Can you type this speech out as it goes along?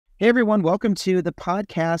Hey everyone, welcome to the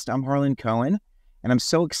podcast. I'm Harlan Cohen, and I'm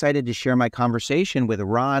so excited to share my conversation with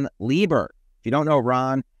Ron Lieber. If you don't know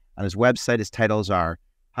Ron, on his website, his titles are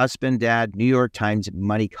Husband, Dad, New York Times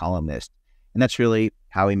Money Columnist. And that's really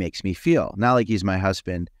how he makes me feel. Not like he's my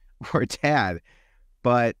husband or dad,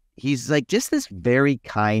 but he's like just this very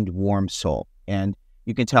kind, warm soul. And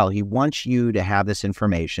you can tell he wants you to have this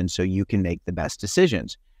information so you can make the best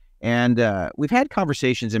decisions. And we've had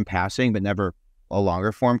conversations in passing, but never a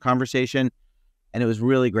longer form conversation. And it was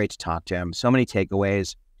really great to talk to him. So many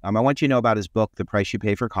takeaways. I want you to know about his book, The Price You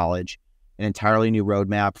Pay for College, an entirely new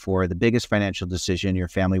roadmap for the biggest financial decision your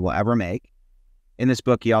family will ever make. In this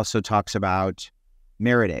book, he also talks about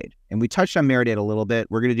Merit Aid. And we touched on Merit Aid a little bit.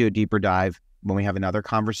 We're going to do a deeper dive when we have another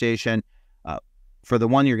conversation. For the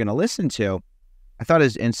one you're going to listen to, I thought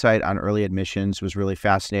his insight on early admissions was really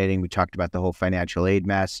fascinating. We talked about the whole financial aid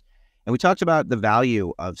mess. And we talked about the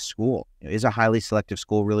value of school. Is a highly selective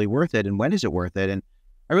school really worth it? And when is it worth it? And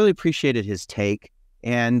I really appreciated his take.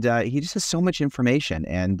 And he just has so much information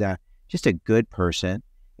and just a good person.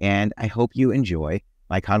 And I hope you enjoy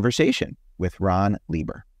my conversation with Ron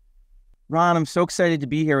Lieber. Ron, I'm so excited to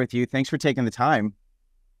be here with you. Thanks for taking the time.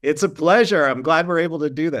 It's a pleasure. I'm glad we're able to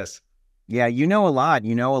do this. Yeah, you know a lot.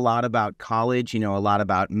 You know a lot about college. You know a lot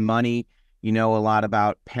about money. You know a lot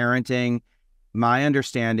about parenting. My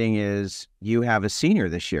understanding is you have a senior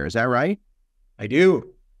this year. Is that right? I do.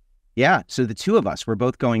 Yeah. So the two of us, we're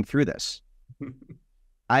both going through this.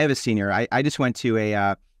 I have a senior. I just went to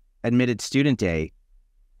a admitted student day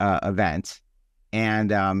event,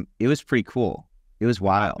 and it was pretty cool. It was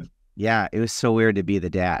wild. Yeah. It was so weird to be the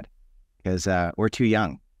dad because we're too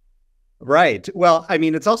young. Right. Well, I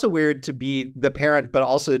mean, it's also weird to be the parent, but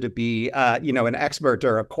also to be, an expert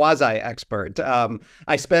or a quasi-expert.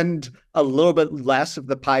 I spend a little bit less of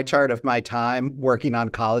the pie chart of my time working on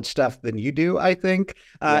college stuff than you do, I think.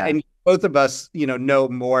 And both of us, know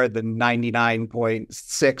more than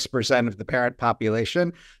 99.6% of the parent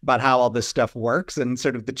population about how all this stuff works. And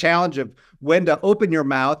sort of the challenge of when to open your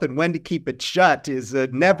mouth and when to keep it shut is a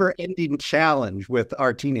never-ending challenge with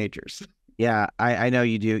our teenagers. Yeah, I know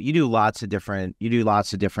you do. You do lots of different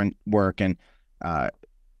work. And I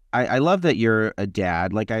love that you're a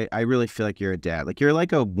dad. Like, I really feel like you're a dad. Like, you're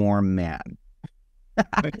like a warm man.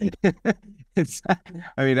 I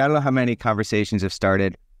don't know how many conversations have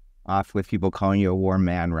started off with people calling you a warm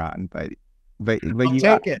man, Ron, but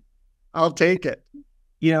I'll take it.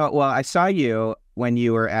 Well, I saw you when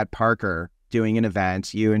you were at Parker doing an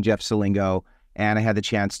event, you and Jeff Salingo, and I had the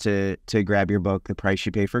chance to grab your book, The Price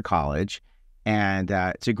You Pay for College. And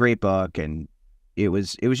it's a great book, and it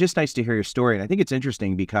was just nice to hear your story. And I think it's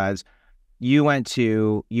interesting because you went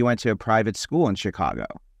to a private school in Chicago,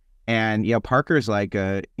 and Parker's like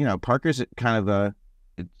Parker's kind of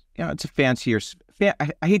it's a fancier.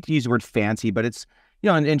 I hate to use the word fancy, but it's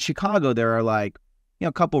in Chicago there are like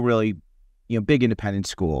a couple really big independent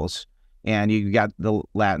schools, and you got the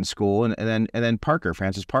Latin school, and then Parker,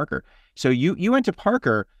 Francis Parker. So you went to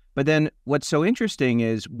Parker. But then what's so interesting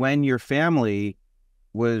is when your family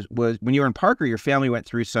was when you were in Parker, your family went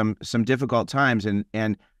through some difficult times. And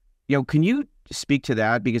can you speak to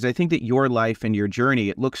that? Because I think that your life and your journey,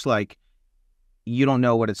 it looks like you don't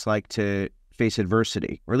know what it's like to face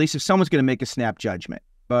adversity, or at least if someone's going to make a snap judgment.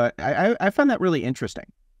 But I found that really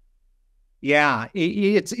interesting. Yeah,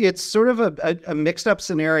 it's sort of a mixed up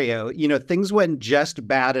scenario. Things went just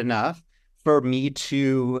bad enough for me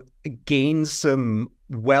to gain some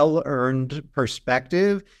well-earned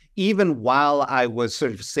perspective, even while I was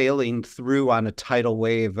sort of sailing through on a tidal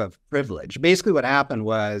wave of privilege. Basically what happened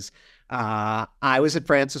was I was at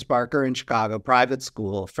Francis Parker in Chicago, private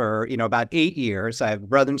school for, about 8 years. I have a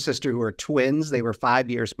brother and sister who are twins. They were 5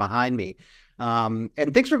 years behind me.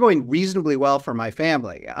 And things were going reasonably well for my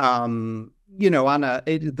family. The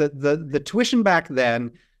tuition back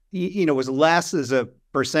then, was less as a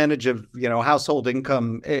percentage of, household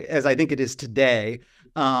income as I think it is today.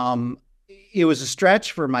 It was a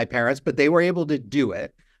stretch for my parents, but they were able to do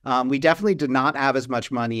it. We definitely did not have as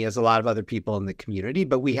much money as a lot of other people in the community,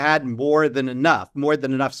 but we had more than enough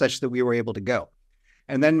such that we were able to go.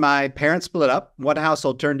 And then my parents split up. One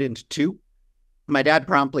household turned into two. My dad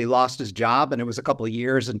promptly lost his job, and it was a couple of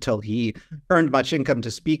years until he earned much income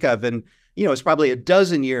to speak of. And, it was probably a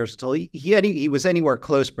dozen years until he was anywhere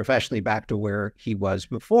close professionally back to where he was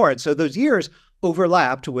before. And so those years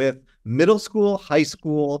overlapped with middle school, high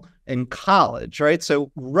school, and college, right?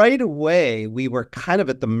 So right away, we were kind of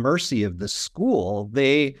at the mercy of the school.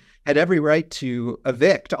 They had every right to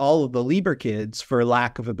evict all of the Lieber kids for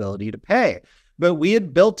lack of ability to pay. but we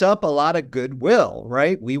had built up a lot of goodwill,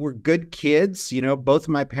 right? We were good kids. Both of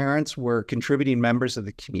my parents were contributing members of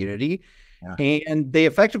the community. Yeah. And they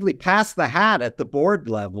effectively passed the hat at the board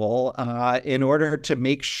level in order to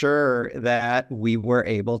make sure that we were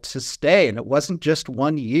able to stay. And it wasn't just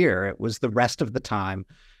 1 year, it was the rest of the time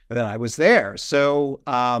that I was there. So,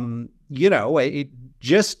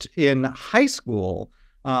 just in high school,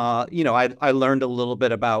 I learned a little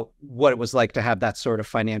bit about what it was like to have that sort of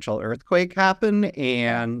financial earthquake happen.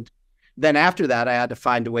 And then after that, I had to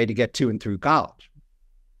find a way to get to and through college.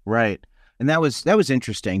 Right. And that was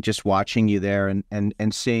interesting, just watching you there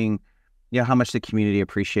and seeing, how much the community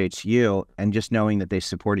appreciates you and just knowing that they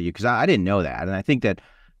supported you. Because I didn't know that. And I think that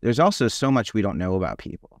there's also so much we don't know about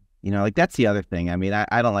people. Like that's the other thing. I mean,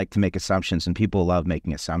 I don't like to make assumptions, and people love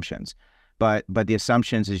making assumptions. But the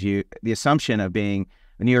assumptions the assumption of being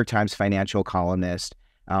a New York Times financial columnist,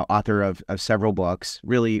 author of several books,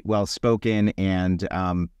 really well spoken, and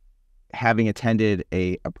having attended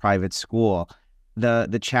a private school,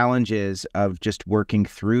 the challenges of just working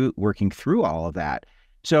through all of that.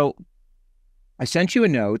 So I sent you a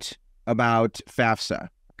note about FAFSA,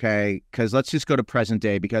 okay? Because let's just go to present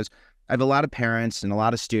day, because I have a lot of parents and a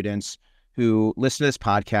lot of students who listen to this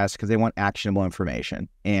podcast because they want actionable information,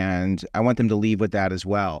 and I want them to leave with that as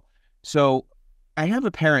well. So I have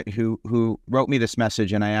a parent who wrote me this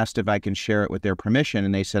message, and I asked if I can share it with their permission,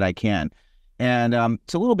 and they said I can. And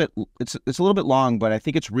it's a little bit long, but I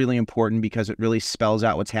think it's really important because it really spells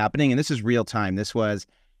out what's happening. And this is real time. This was,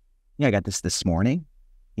 I got this morning,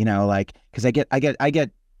 because I get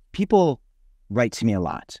people write to me a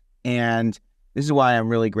lot, and this is why I'm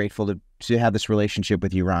really grateful to have this relationship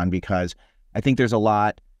with you, Ron, because I think there's a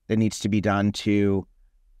lot that needs to be done to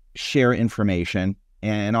share information,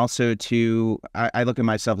 and also I look at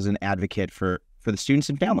myself as an advocate for the students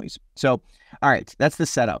and families. So, all right, that's the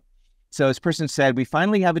setup. So this person said, we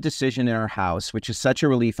finally have a decision in our house, which is such a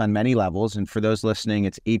relief on many levels. And for those listening,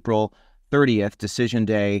 it's April 30th. Decision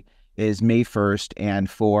day is May 1st. And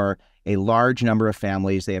for a large number of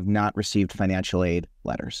families, they have not received financial aid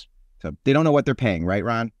letters. So they don't know what they're paying, right,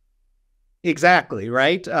 Ron? Exactly,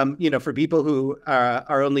 right? For people who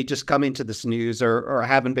are only just coming to this news or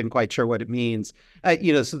haven't been quite sure what it means,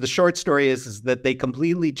 so the short story is that they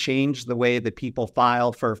completely changed the way that people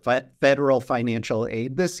file for federal financial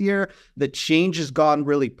aid this year. The change has gone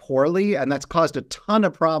really poorly, and that's caused a ton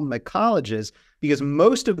of problem at colleges because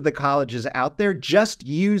most of the colleges out there just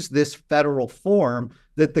use this federal form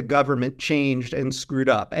that the government changed and screwed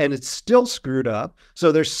up. And it's still screwed up.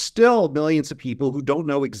 So there's still millions of people who don't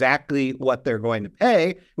know exactly what they're going to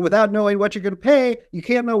pay. And without knowing what you're going to pay, you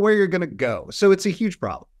can't know where you're going to go. So it's a huge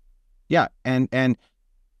problem. Yeah. And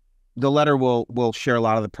the letter will share a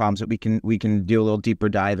lot of the problems that we can do a little deeper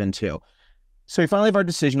dive into. So we finally have our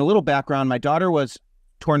decision. A little background. My daughter was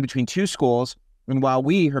torn between two schools. And while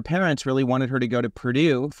her parents really wanted her to go to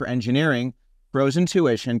Purdue for engineering, frozen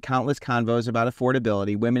tuition, countless convos about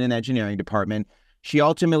affordability, women in engineering department, she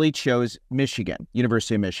ultimately chose Michigan,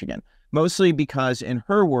 University of Michigan, mostly because, in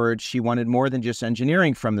her words, she wanted more than just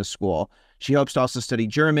engineering from the school. She hopes to also study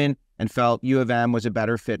German and felt U of M was a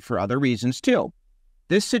better fit for other reasons too.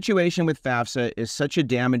 This situation with FAFSA is such a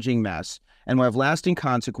damaging mess and will have lasting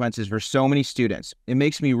consequences for so many students. It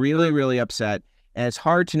makes me really, really upset, and it's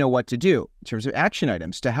hard to know what to do in terms of action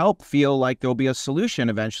items to help feel like there'll be a solution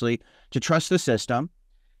eventually, to trust the system,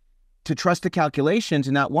 to trust the calculations,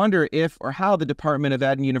 and not wonder if or how the Department of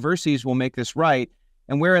Ed and universities will make this right,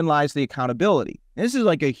 and wherein lies the accountability. This is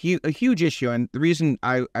like a huge issue, and the reason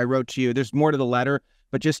I wrote to you, there's more to the letter,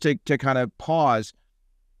 but just to kind of pause,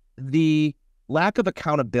 the lack of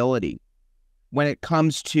accountability when it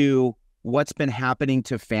comes to what's been happening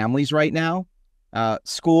to families right now.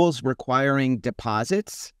 Schools requiring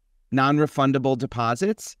deposits, non-refundable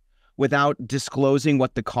deposits, without disclosing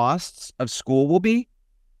what the costs of school will be,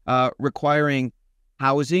 requiring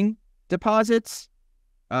housing deposits,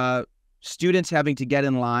 students having to get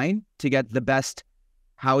in line to get the best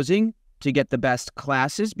housing, to get the best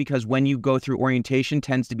classes, because when you go through orientation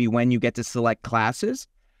tends to be when you get to select classes.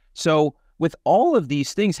 So with all of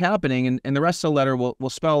these things happening, and the rest of the letter will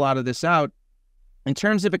spell a lot of this out, in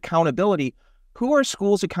terms of accountability, who are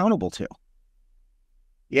schools accountable to?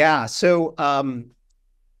 Yeah, so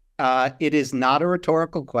it is not a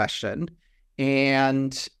rhetorical question,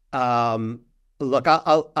 and look,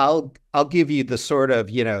 I'll give you the sort of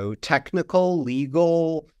technical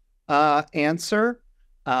legal answer,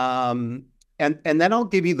 and then I'll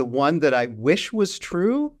give you the one that I wish was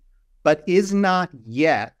true, but is not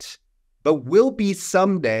yet, but will be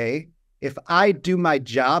someday if I do my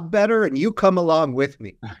job better and you come along with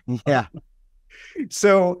me. Yeah.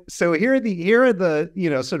 So here are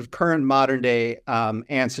the sort of current modern day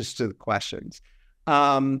answers to the questions.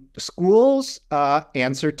 Schools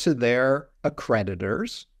answer to their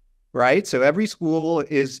accreditors, right? So every school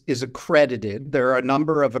is accredited. There are a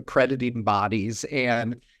number of accrediting bodies,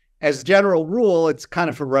 and as a general rule, it's kind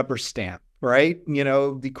of a rubber stamp, right? The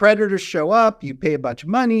accreditors show up, you pay a bunch of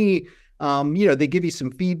money. They give you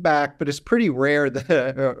some feedback, but it's pretty rare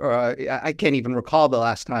that I can't even recall the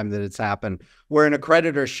last time that it's happened where an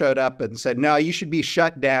accreditor showed up and said, "No, you should be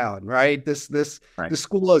shut down." Right? Right. The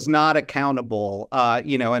school is not accountable,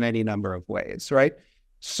 in any number of ways, right?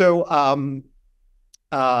 So,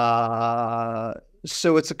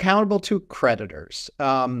 so it's accountable to creditors.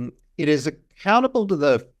 It is accountable to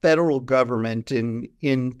the federal government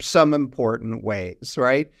in some important ways,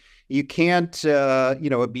 right? You can't,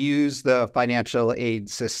 abuse the financial aid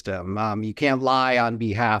system. You can't lie on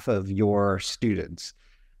behalf of your students.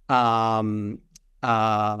 There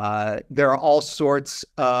are all sorts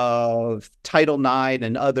of Title IX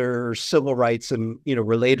and other civil rights and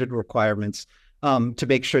related requirements to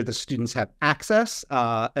make sure the students have access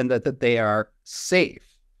and that they are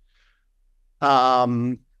safe.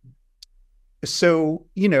 So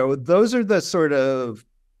those are the sort of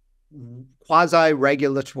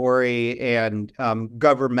quasi-regulatory and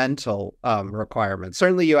governmental requirements.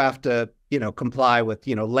 Certainly, you have to, comply with,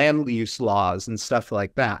 land use laws and stuff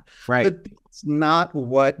like that. Right. But it's not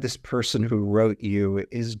what this person who wrote you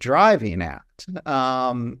is driving at.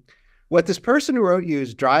 What this person who wrote you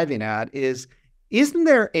is driving at is, isn't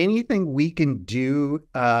there anything we can do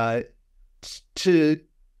as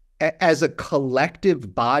a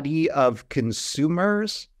collective body of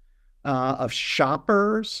consumers, of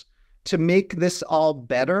shoppers, to make this all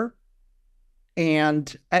better?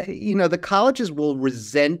 And, the colleges will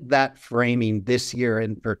resent that framing this year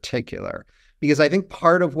in particular, because I think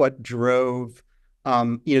part of what drove,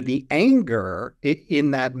 the anger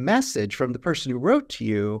in that message from the person who wrote to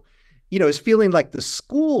you, is feeling like the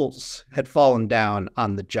schools had fallen down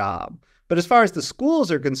on the job. But as far as the schools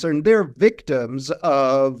are concerned, they're victims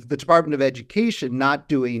of the Department of Education not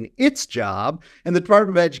doing its job. And the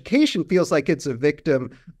Department of Education feels like it's a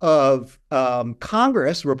victim of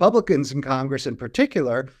Congress, Republicans in Congress in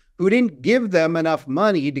particular, who didn't give them enough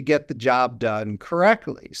money to get the job done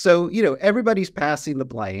correctly. So, everybody's passing the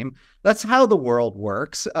blame. That's how the world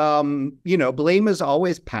works. Blame is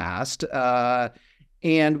always passed.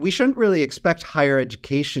 And we shouldn't really expect higher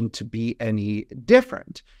education to be any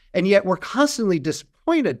different. And yet we're constantly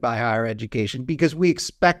disappointed by higher education because we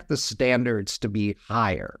expect the standards to be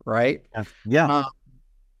higher, right? Yeah.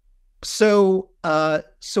 So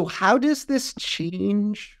how does this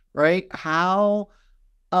change, right? How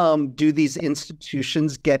do these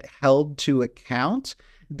institutions get held to account?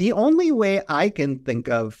 The only way I can think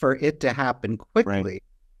of for it to happen quickly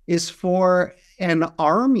is for an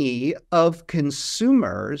army of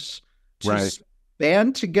consumers to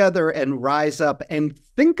band together and rise up and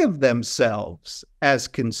think of themselves as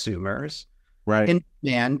consumers and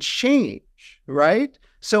demand change, right?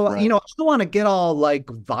 So, I don't want to get all like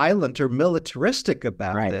violent or militaristic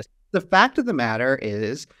about this. The fact of the matter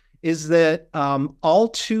is that all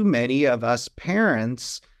too many of us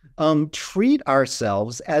parents treat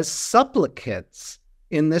ourselves as supplicants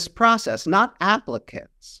in this process, not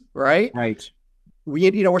applicants, right? Right.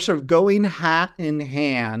 We're sort of going hat in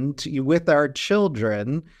hand with our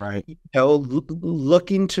children,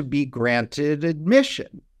 looking to be granted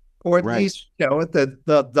admission, or at least,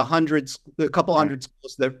 the hundreds, a couple hundred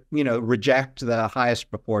schools that, reject the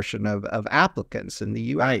highest proportion of applicants in the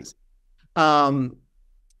U.S. And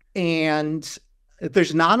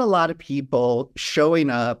there's not a lot of people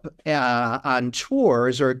showing up on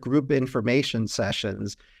tours or group information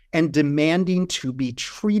sessions and demanding to be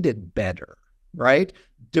treated better. Right?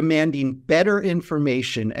 Demanding better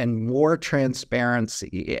information and more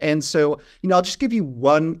transparency. And so, I'll just give you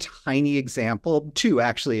one tiny example, two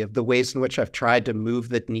actually, of the ways in which I've tried to move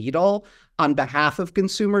the needle on behalf of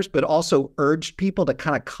consumers, but also urged people to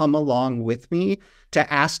kind of come along with me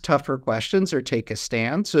to ask tougher questions or take a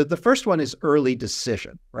stand. So the first one is early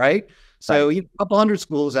decision, right? So a couple hundred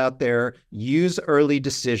schools out there use early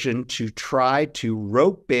decision to try to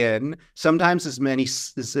rope in sometimes as many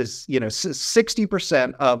as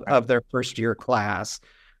 60% of their first year class,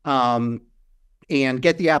 and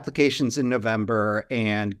get the applications in November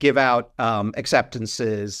and give out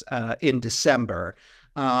acceptances in December.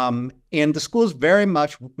 And the schools very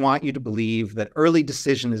much want you to believe that early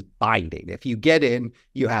decision is binding. If you get in,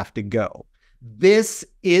 you have to go. This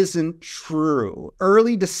isn't true.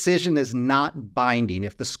 Early decision is not binding.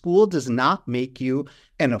 If the school does not make you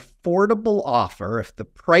an affordable offer, if the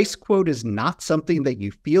price quote is not something that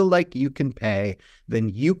you feel like you can pay, then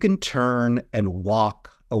you can turn and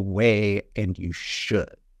walk away, and you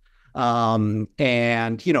should. And,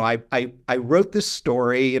 I wrote this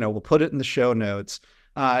story, we'll put it in the show notes,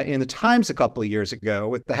 in the Times a couple of years ago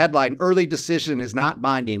with the headline, "Early Decision is Not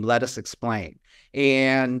Binding, Let Us Explain."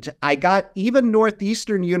 And I got even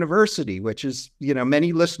Northeastern University, which is,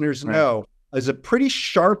 many listeners know, is a pretty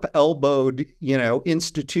sharp-elbowed,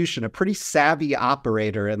 institution, a pretty savvy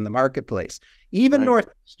operator in the marketplace. Even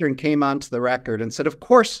Northeastern came onto the record and said, of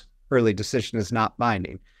course, early decision is not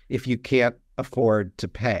binding if you can't afford to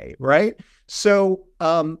pay, right? So,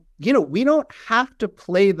 we don't have to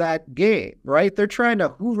play that game, right? They're trying to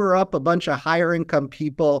hoover up a bunch of higher income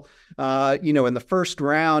people, in the first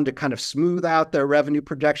round to kind of smooth out their revenue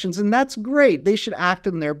projections. And that's great. They should act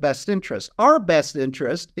in their best interest. Our best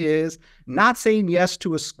interest is not saying yes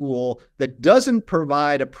to a school that doesn't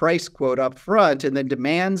provide a price quote up front and then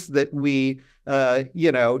demands that we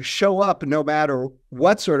show up no matter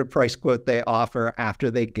what sort of price quote they offer after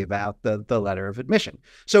they give out the letter of admission.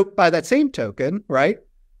 So by that same token, right,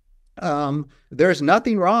 there's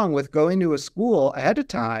nothing wrong with going to a school ahead of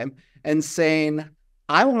time and saying,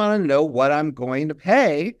 I want to know what I'm going to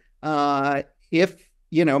pay if,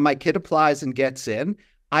 my kid applies and gets in.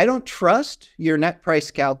 I don't trust your net price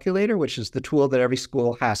calculator, which is the tool that every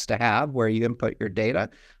school has to have where you input your data.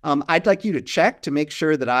 I'd like you to check to make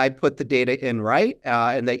sure that I put the data in right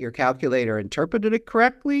and that your calculator interpreted it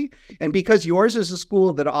correctly. And because yours is a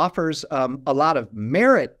school that offers a lot of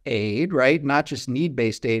merit aid, right? Not just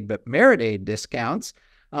need-based aid, but merit aid discounts,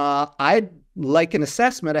 I'd like an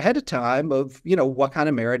assessment ahead of time of, what kind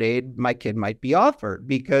of merit aid my kid might be offered,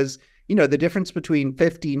 because the difference between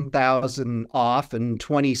 15,000 off and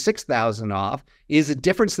 26,000 off is a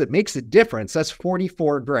difference that makes a difference. That's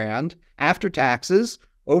 44 grand after taxes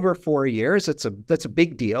over 4 years. That's a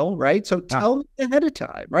big deal, right? So tell me ahead of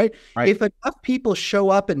time, right? If enough people show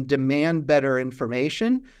up and demand better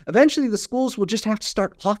information, eventually the schools will just have to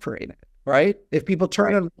start offering it, right? If people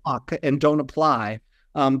turn and walk and don't apply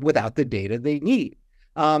without the data they need.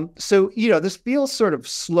 So, this feels sort of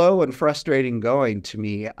slow and frustrating going to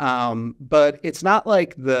me, but it's not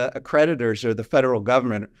like the accreditors or the federal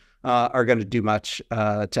government are going to do much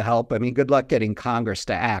to help. I mean, good luck getting Congress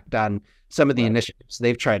to act on some of the initiatives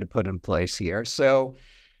they've tried to put in place here. So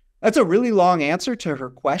that's a really long answer to her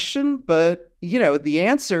question, but, the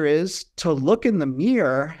answer is to look in the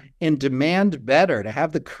mirror and demand better, to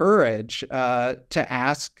have the courage to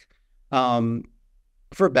ask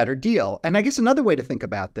for a better deal. And I guess another way to think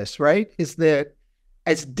about this, right, is that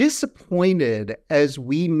as disappointed as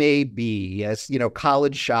we may be as,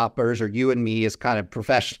 college shoppers, or you and me as kind of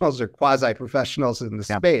professionals or quasi-professionals in the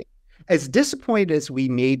space, as disappointed as we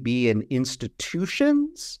may be in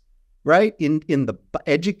institutions, right, in the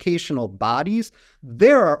educational bodies,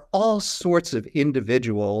 there are all sorts of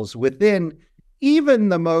individuals within even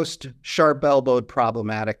the most sharp-elbowed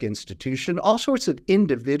problematic institution, all sorts of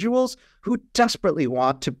individuals who desperately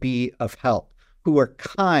want to be of help, who are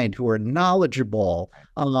kind, who are knowledgeable,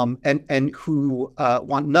 and who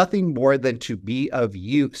want nothing more than to be of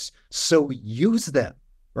use. So use them,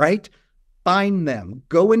 right? Find them.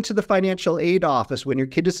 Go into the financial aid office when your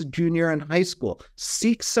kid is a junior in high school.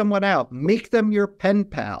 Seek someone out. Make them your pen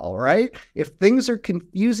pal, right? If things are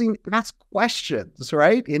confusing, ask questions,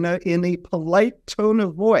 right? In a polite tone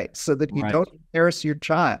of voice so that you don't embarrass your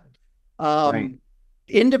child.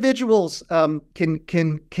 Individuals can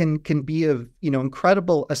be of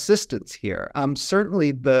incredible assistance here.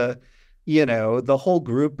 Certainly the whole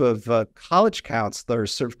group of college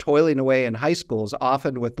counselors sort of toiling away in high schools,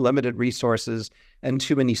 often with limited resources and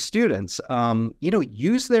too many students,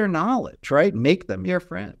 use their knowledge, right? Make them your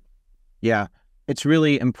friend. Yeah, it's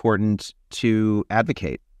really important to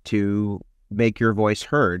advocate, to make your voice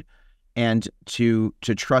heard, and to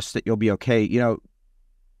trust that you'll be okay.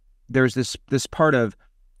 There's this part of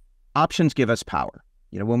options give us power.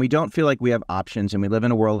 When we don't feel like we have options and we live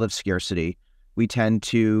in a world of scarcity, we tend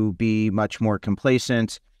to be much more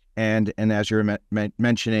complacent and as you're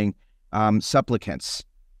mentioning, supplicants.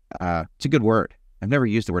 It's a good word. I've never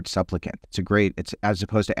used the word supplicant. It's as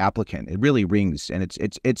opposed to applicant. It really rings, and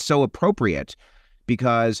it's so appropriate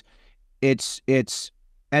because it's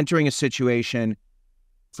entering a situation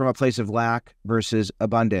from a place of lack versus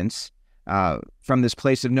abundance, from this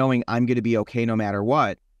place of knowing I'm going to be okay no matter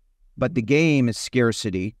what. But the game is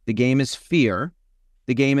scarcity. The game is fear.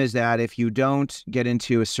 The game is that if you don't get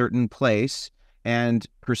into a certain place and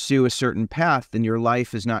pursue a certain path, then your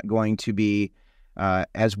life is not going to be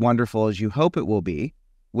as wonderful as you hope it will be,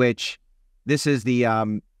 which this is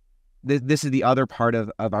the this is the other part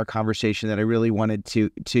of our conversation that I really wanted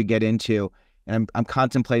to get into. And I'm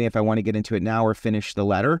contemplating if I want to get into it now or finish the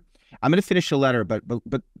letter. I'm going to finish the letter, but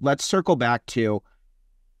let's circle back to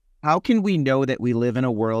how can we know that we live in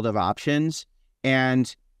a world of options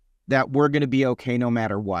and that we're going to be okay no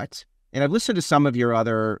matter what? And I've listened to some of your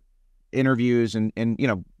other interviews and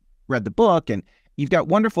read the book, and you've got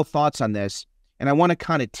wonderful thoughts on this. And I want to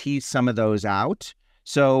kind of tease some of those out.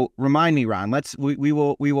 So remind me, Ron, we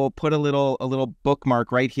will put a little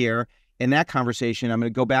bookmark right here in that conversation. I'm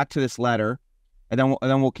going to go back to this letter, and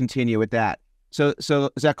then we'll continue with that. So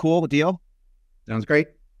is that cool? Deal? Sounds great.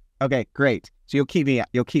 Okay, great. So you'll keep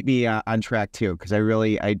me on track too, because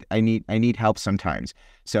I need help sometimes.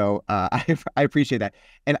 So I appreciate that.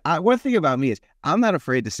 And one thing about me is I'm not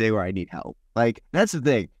afraid to say where I need help. Like, that's the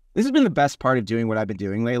thing. This has been the best part of doing what I've been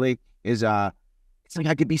doing lately. Is it's like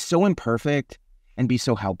I could be so imperfect and be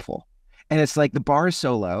so helpful, and it's like the bar is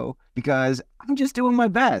so low because I'm just doing my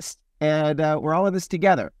best, and we're all in this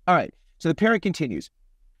together. All right. So the parent continues.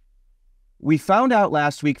 We found out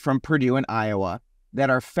last week from Purdue in Iowa that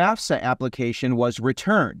our FAFSA application was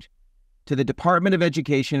returned to the Department of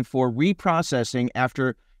Education for reprocessing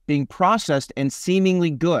after being processed and seemingly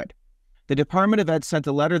good. The Department of Ed sent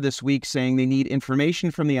a letter this week saying they need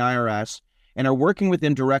information from the IRS and are working with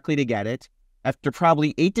them directly to get it. After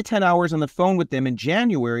probably 8 to 10 hours on the phone with them in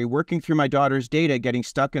January, working through my daughter's data, getting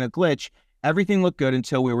stuck in a glitch, everything looked good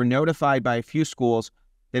until we were notified by a few schools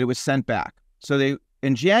that it was sent back. So they,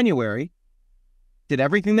 in January, did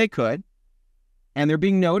everything they could, and they're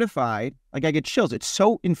being notified. Like, I get chills. It's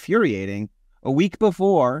so infuriating a week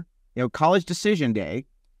before, college decision day,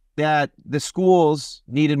 that the schools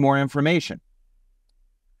needed more information.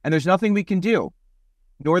 And there's nothing we can do,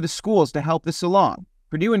 nor the schools, to help this along.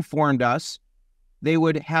 Purdue informed us they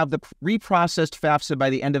would have the reprocessed FAFSA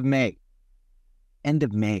by the end of May. End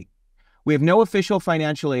of May. We have no official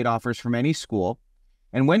financial aid offers from any school.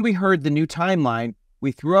 And when we heard the new timeline,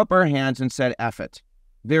 we threw up our hands and said, F it.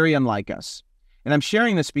 Very unlike us. And I'm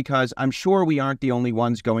sharing this because I'm sure we aren't the only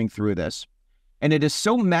ones going through this. And it is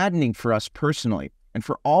so maddening for us personally and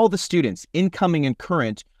for all the students, incoming and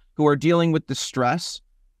current, who are dealing with the stress,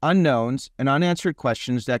 unknowns, and unanswered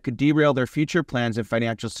questions that could derail their future plans and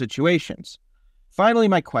financial situations. Finally,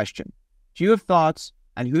 my question. Do you have thoughts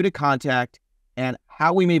on who to contact and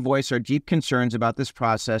how we may voice our deep concerns about this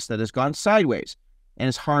process that has gone sideways and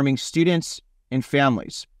is harming students and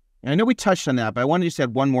families? And I know we touched on that, but I wanted to just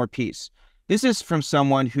add one more piece. This is from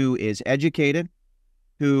someone who is educated,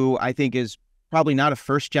 who I think is probably not a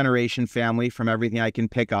first-generation family from everything I can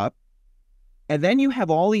pick up. And then you have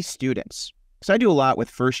all these students. So I do a lot with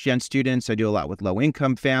first-gen students. I do a lot with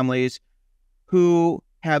low-income families who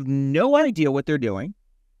have no idea what they're doing.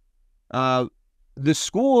 The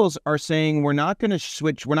schools are saying, we're not going to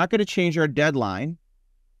switch. We're not going to change our deadline.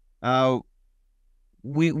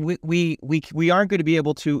 We aren't going to be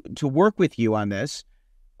able to work with you on this.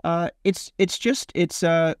 It's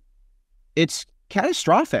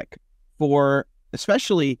catastrophic for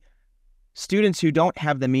especially students who don't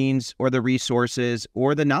have the means or the resources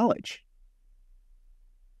or the knowledge.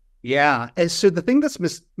 Yeah. And so the thing that's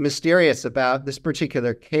mysterious about this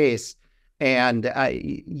particular case, and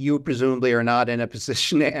you presumably are not in a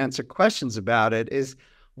position to answer questions about it, is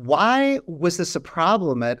why was this a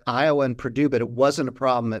problem at Iowa and Purdue, but it wasn't a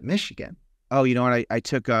problem at Michigan? Oh, you know what? I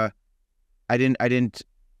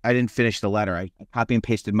didn't finish the letter. I copy and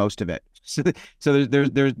pasted most of it. So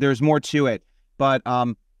there's more to it. But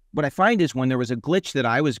what I find is when there was a glitch that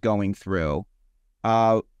I was going through,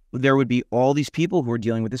 there would be all these people who were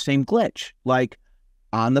dealing with the same glitch. Like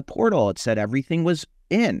on the portal, it said everything was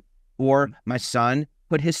in, or my son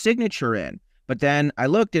put his signature in. But then I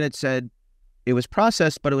looked and it said it was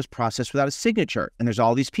processed, but it was processed without a signature. And there's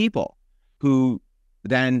all these people who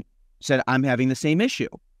then said, I'm having the same issue.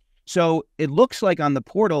 So it looks like on the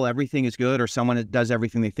portal, everything is good, or someone does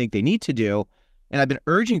everything they think they need to do. And I've been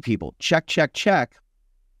urging people, check, check, check.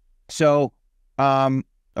 So, okay,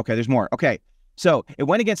 there's more. Okay. So it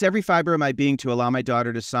went against every fiber of my being to allow my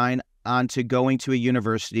daughter to sign on to going to a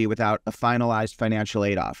university without a finalized financial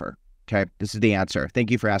aid offer. Okay. This is the answer. Thank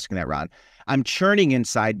you for asking that, Ron. I'm churning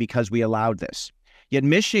inside because we allowed this. Yet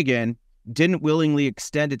Michigan didn't willingly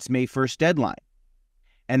extend its May 1st deadline.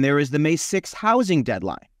 And there is the May 6th housing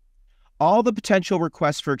deadline. All the potential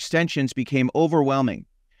requests for extensions became overwhelming,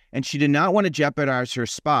 and she did not want to jeopardize her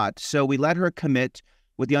spot, so we let her commit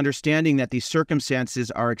with the understanding that these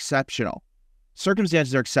circumstances are exceptional.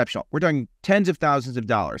 circumstances are exceptional. We're talking tens of thousands of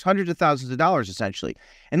dollars, hundreds of thousands of dollars, essentially.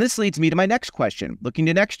 And this leads me to my next question. Looking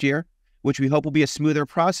to next year, which we hope will be a smoother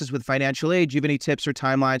process with financial aid, do you have any tips or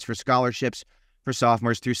timelines for scholarships for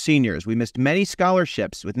sophomores through seniors? We missed many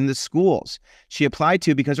scholarships within the schools she applied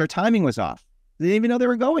to because our timing was off. They didn't even know they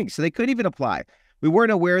were going, so they couldn't even apply. We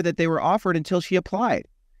weren't aware that they were offered until she applied.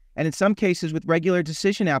 And in some cases with regular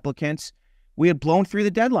decision applicants, we had blown through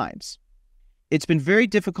the deadlines. It's been very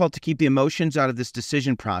difficult to keep the emotions out of this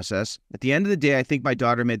decision process. At the end of the day, I think my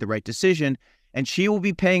daughter made the right decision, and she will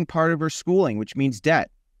be paying part of her schooling, which means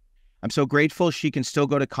debt. I'm so grateful she can still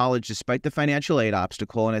go to college despite the financial aid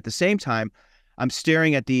obstacle. And at the same time, I'm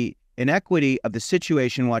staring at the inequity of the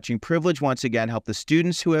situation, watching privilege once again help the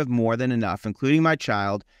students who have more than enough, including my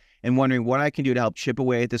child, and wondering what I can do to help chip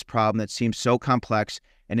away at this problem that seems so complex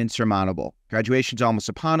and insurmountable. Graduation's almost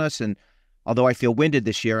upon us, and although I feel winded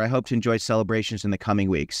this year, I hope to enjoy celebrations in the coming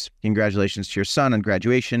weeks. Congratulations to your son on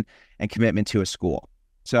graduation and commitment to a school.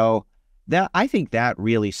 So I think that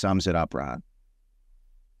really sums it up, Ron.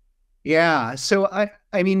 Yeah. So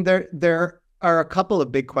I mean, there are a couple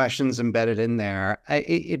of big questions embedded in there.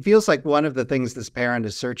 It feels like one of the things this parent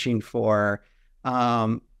is searching for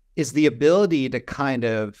is the ability to kind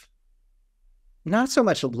of not so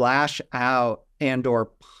much lash out and or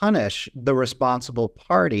punish the responsible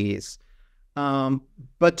parties,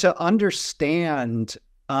 but to understand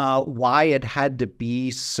why it had to be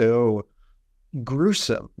so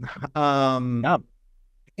gruesome.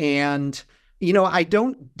 And, you know, I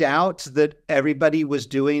don't doubt that everybody was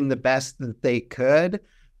doing the best that they could.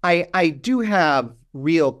 I do have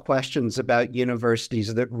real questions about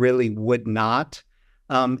universities that really would not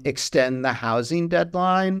extend the housing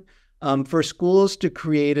deadline. For schools to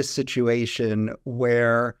create a situation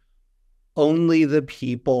where only the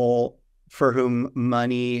people for whom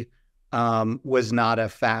money was not a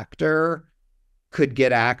factor could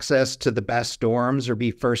get access to the best dorms or be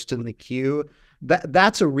first in the queue,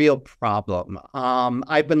 that's a real problem.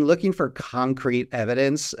 I've been looking for concrete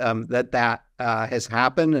evidence that has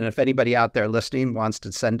happened, and if anybody out there listening wants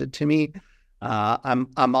to send it to me,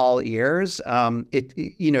 I'm all ears.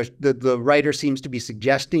 You know, the writer seems to be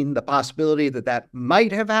suggesting the possibility that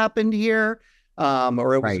might have happened here,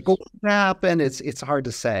 or it was going to happen. It's hard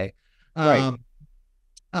to say. But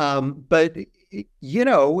you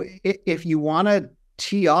know, if you want to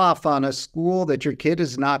tee off on a school that your kid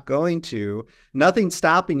is not going to, nothing's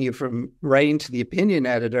stopping you from writing to the opinion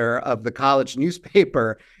editor of the college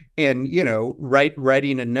newspaper and, you know,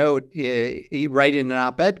 writing a note, writing an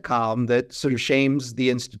op-ed column that sort of shames the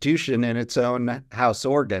institution in its own house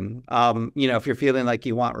organ, you know, if you're feeling like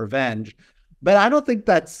you want revenge. But I don't think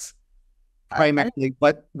that's primarily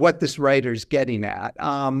what this writer's getting at.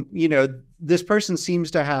 You know, this person seems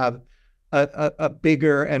to have a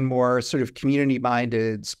bigger and more sort of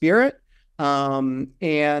community-minded spirit.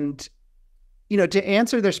 And, you know, to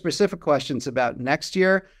answer their specific questions about next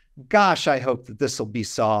year, gosh, I hope that this will be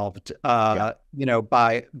solved, you know,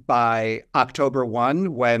 by October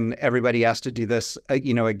 1, when everybody has to do this,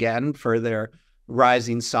 you know, again for their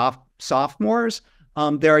rising sophomores.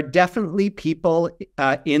 There are definitely people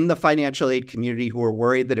in the financial aid community who are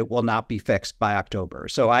worried that it will not be fixed by October.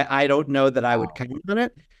 So I don't know that I would count on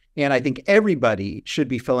it. And I think everybody should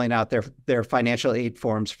be filling out their financial aid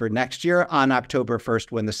forms for next year on October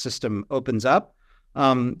 1st when the system opens up,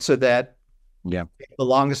 so that the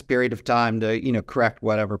longest period of time to, you know, correct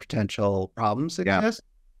whatever potential problems exist.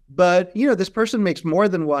 But, you know, this person makes more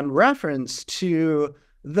than one reference to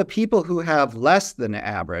the people who have less than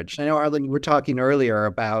average. I know, Arlen, you were talking earlier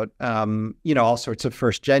about, you know, all sorts of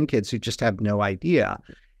first-gen kids who just have no idea.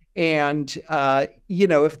 And, you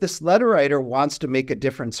know, if this letter writer wants to make a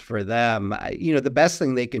difference for them, you know, the best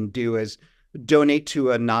thing they can do is donate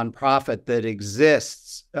to a nonprofit that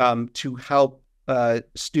exists to help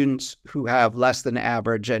students who have less than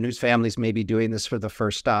average and whose families may be doing this for the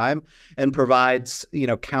first time, and provides, you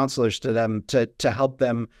know, counselors to them to help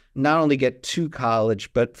them not only get to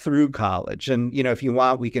college, but through college. And, you know, if you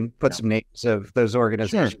want, we can put some names of those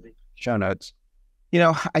organizations in the show notes. You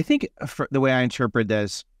know, I think the way I interpret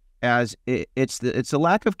this as it's a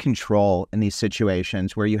lack of control in these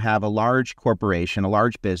situations where you have a large corporation, a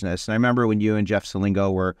large business. And I remember when you and Jeff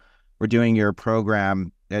Salingo were doing your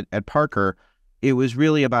program at Parker, it was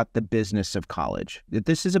really about the business of college.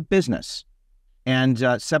 This is a business, and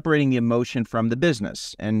separating the emotion from the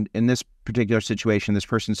business. And in this particular situation, this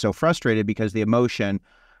person's so frustrated because the emotion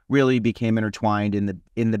really became intertwined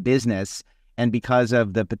in the business. And because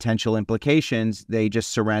of the potential implications, they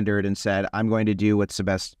just surrendered and said, I'm going to do what's the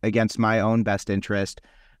best against my own best interest,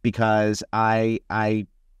 because I'm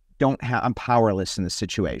powerless in this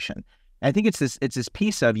situation. I think it's this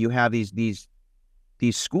piece of, you have these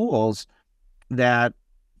schools that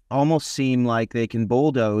almost seem like they can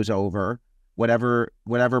bulldoze over whatever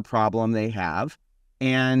problem they have,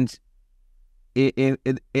 and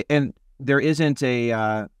and there isn't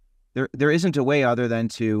a there isn't a way other than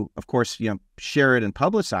to, of course, share it and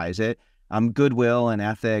publicize it. Goodwill and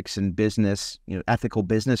ethics and business, ethical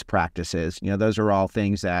business practices, those are all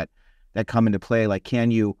things that come into play. Like,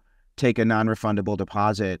 can you take a non-refundable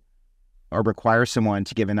deposit or require someone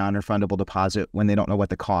to give a non-refundable deposit when they don't know what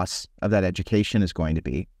the cost of that education is going to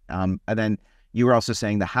be? And then you were also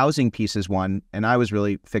saying the housing piece is one, and I was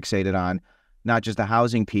really fixated on not just the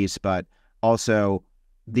housing piece, but also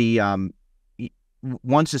the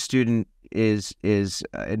once a student is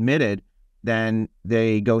admitted, then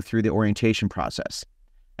they go through the orientation process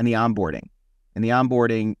and the onboarding. And the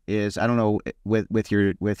onboarding is, I don't know, with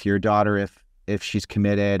your daughter, if she's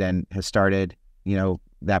committed and has started,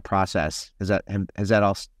 that process. Has that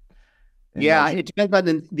all? Yeah, it depends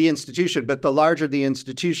on the institution, but the larger the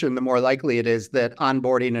institution, the more likely it is that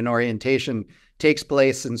onboarding and orientation takes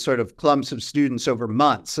place in sort of clumps of students over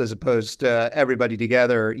months, as opposed to everybody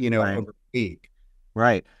together, Right. over a week.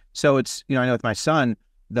 Right. So it's, I know with my son,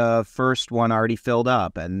 the first one already filled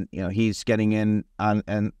up, and he's getting in on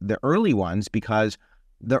and the early ones, because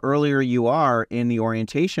the earlier you are in the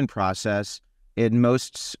orientation process, in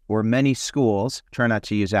most or many schools, try not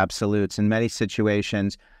to use absolutes, in many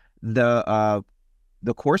situations, the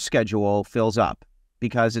course schedule fills up,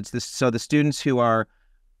 because it's this. So the students who are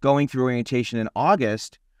going through orientation in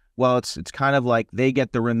August, well, it's kind of like they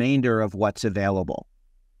get the remainder of what's available.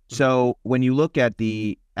 So when you look at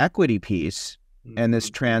the equity piece, and this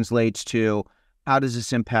translates to how does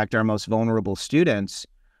this impact our most vulnerable students?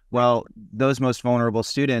 Well, those most vulnerable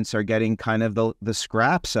students are getting kind of the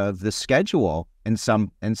scraps of the schedule in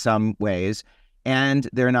some ways, and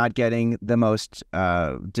they're not getting the most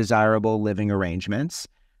desirable living arrangements,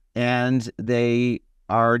 and they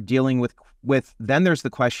are dealing with then there's the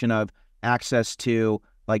question of access to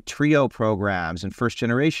like TRIO programs and first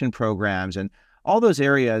generation programs and all those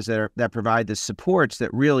areas that provide the supports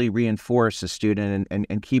that really reinforce a student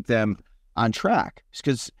and keep them on track.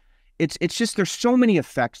 Because it's just, there's so many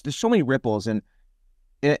effects, there's so many ripples, and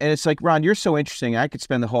it's like, Ron, you're so interesting. I could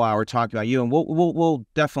spend the whole hour talking about you, and we'll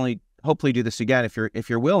definitely hopefully do this again if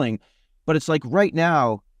you're willing. But it's like right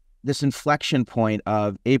now, this inflection point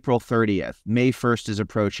of April 30th, May 1st is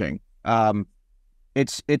approaching.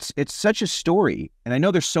 It's such a story, and I know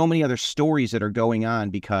there's so many other stories that are going on,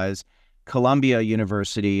 because Columbia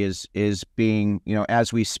University is being,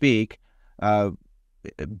 as we speak,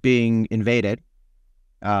 being invaded.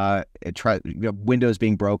 Windows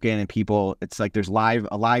being broken, and people. It's like there's a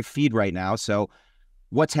live feed right now. So,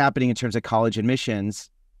 what's happening in terms of college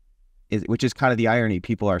admissions which is kind of the irony.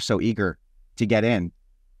 People are so eager to get in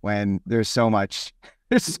when there's so much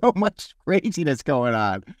craziness going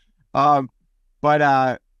on. One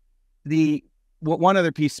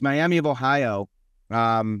other piece, Miami of Ohio.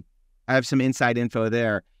 I have some inside info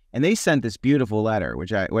there, and they sent this beautiful letter,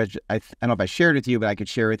 which I don't know if I shared with you, but I could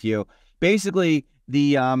share with you. Basically,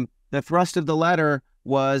 the thrust of the letter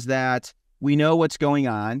was that we know what's going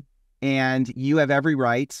on, and you have every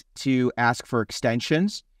right to ask for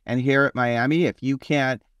extensions. And here at Miami, if you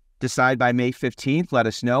can't decide by May 15th, let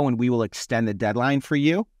us know, and we will extend the deadline for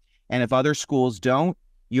you. And if other schools don't,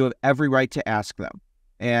 you have every right to ask them.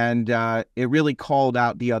 And it really called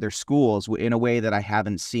out the other schools in a way that I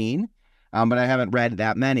haven't seen, but I haven't read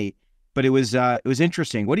that many. But it was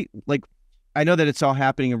interesting. What do you like? I know that it's all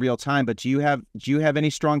happening in real time, but do you have any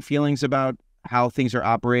strong feelings about how things are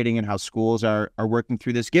operating and how schools are working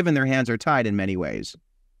through this, given their hands are tied in many ways?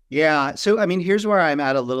 Yeah. So, I mean, here's where I'm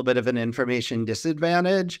at a little bit of an information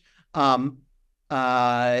disadvantage. I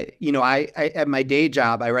at my day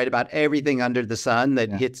job, I write about everything under the sun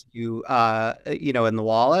that hits you, in the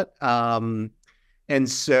wallet. And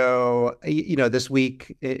so, this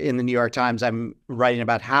week in the New York Times, I'm writing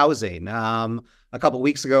about housing. A couple of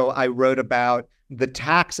weeks ago, I wrote about the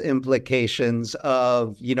tax implications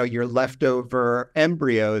of, your leftover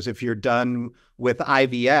embryos if you're done with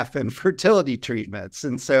IVF and fertility treatments.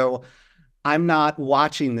 And so I'm not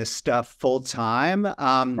watching this stuff full time.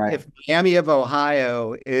 Right. If Miami of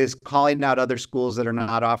Ohio is calling out other schools that are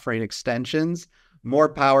not offering extensions, more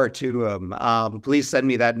power to them. Please send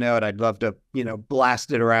me that note. I'd love to,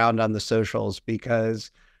 blast it around on the socials, because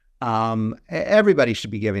everybody should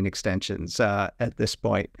be giving extensions at this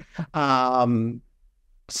point. I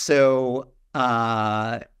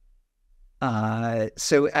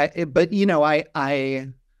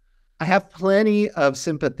have plenty of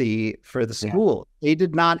sympathy for the school. Yeah. They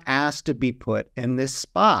did not ask to be put in this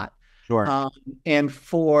spot. Sure. Um, and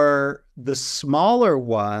for the smaller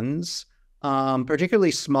ones,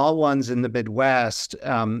 particularly small ones in the Midwest,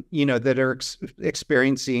 that are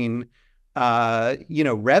experiencing,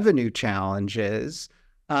 revenue challenges,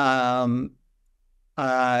 um,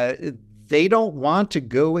 uh, they don't want to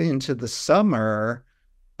go into the summer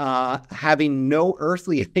having no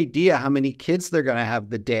earthly idea how many kids they're going to have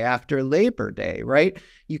the day after Labor Day, right?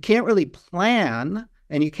 You can't really plan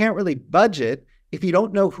and you can't really budget if you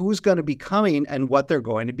don't know who's going to be coming and what they're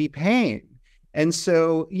going to be paying. And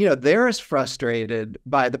so, they're as frustrated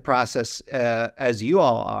by the process as you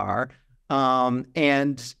all are.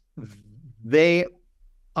 And they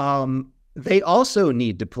they also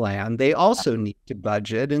need to plan. They also need to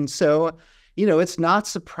budget. And so, it's not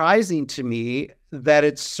surprising to me that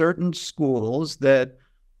it's certain schools that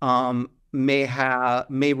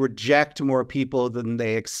may reject more people than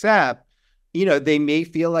they accept. They may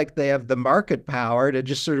feel like they have the market power to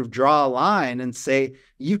just sort of draw a line and say,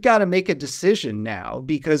 you've got to make a decision now,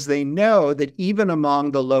 because they know that even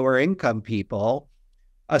among the lower income people,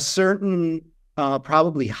 a certain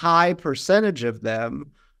probably high percentage of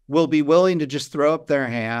them will be willing to just throw up their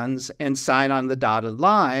hands and sign on the dotted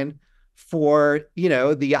line for,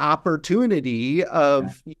 the opportunity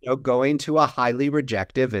of, going to a highly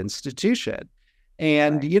rejective institution.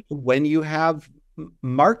 And, when you have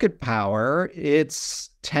market power, it's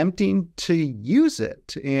tempting to use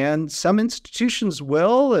it. And some institutions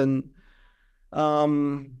will. And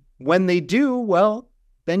when they do, well,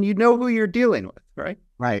 then you know who you're dealing with, right?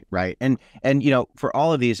 Right. And for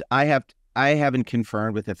all of these, I haven't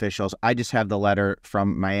confirmed with officials. I just have the letter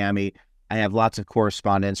from Miami. I have lots of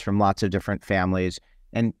correspondence from lots of different families.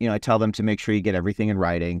 And, I tell them to make sure you get everything in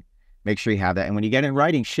writing, make sure you have that. And when you get it in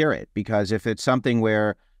writing, share it, because if it's something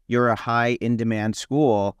where you're a high in demand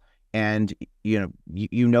school and, you're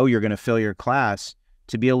going to fill your class,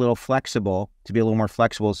 to be a little more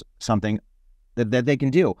flexible is something that they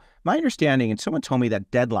can do. My understanding, and someone told me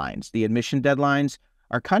that the admission deadlines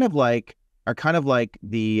are kind of like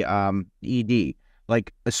the ED.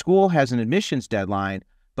 Like a school has an admissions deadline,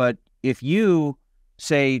 but if you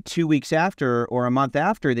say 2 weeks after or a month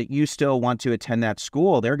after that you still want to attend that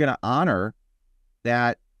school, they're going to honor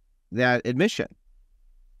that admission.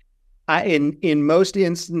 In most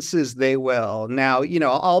instances, they will. Now,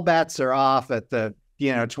 all bets are off at the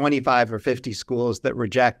 25 or 50 schools that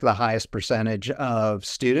reject the highest percentage of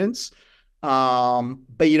students.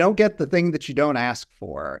 But you don't get the thing that you don't ask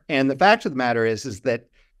for. And the fact of the matter is that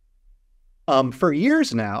for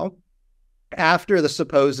years now, after the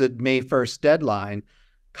supposed May 1st deadline,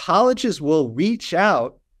 colleges will reach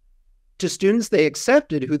out to students they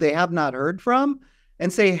accepted who they have not heard from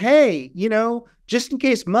and say, hey, just in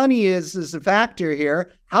case money is a factor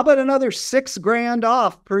here, how about another $6,000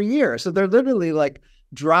 off per year? So they're literally like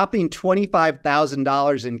dropping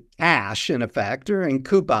 $25,000 in cash, in effect, or in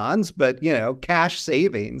coupons, but, cash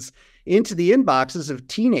savings into the inboxes of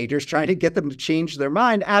teenagers, trying to get them to change their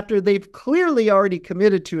mind after they've clearly already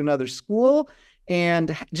committed to another school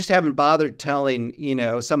and just haven't bothered telling,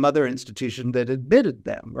 some other institution that admitted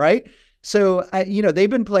them, right? So, they've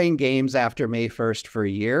been playing games after May 1st for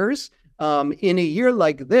years. In a year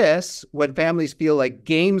like this, when families feel like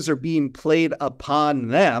games are being played upon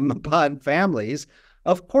them, upon families,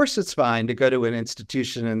 of course it's fine to go to an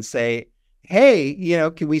institution and say, hey,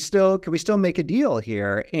 can we still make a deal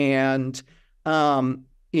here? And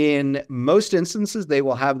in most instances, they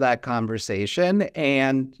will have that conversation.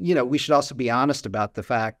 And, we should also be honest about the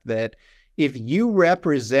fact that if you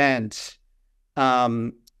represent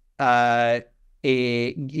a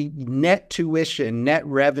net tuition, net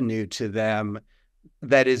revenue to them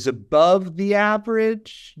that is above the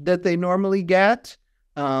average that they normally get,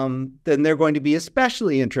 then they're going to be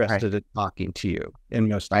especially interested in talking to you in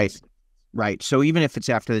most cases. Right. So even if it's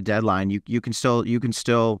after the deadline, you can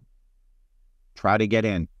still try to get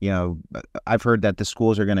in. I've heard that the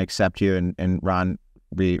schools are going to accept you, and Ron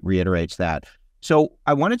reiterates that. So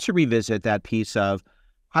I wanted to revisit that piece of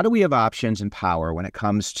how do we have options and power when it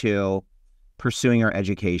comes to pursuing our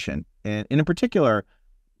education, and in particular,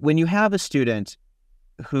 when you have a student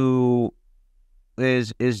who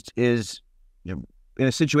is in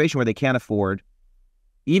a situation where they can't afford.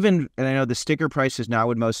 And I know the sticker price is not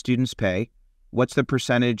what most students pay. What's the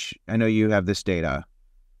percentage? I know you have this data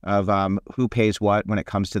of who pays what when it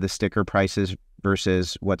comes to the sticker prices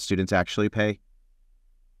versus what students actually pay.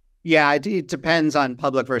 Yeah, it depends on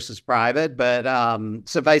public versus private, but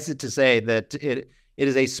suffice it to say that it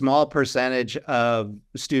is a small percentage of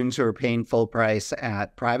students who are paying full price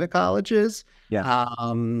at private colleges. Yeah.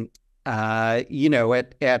 At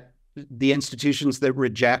the institutions that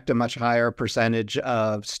reject a much higher percentage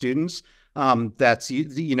of students. That's,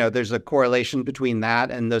 there's a correlation between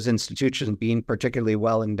that and those institutions being particularly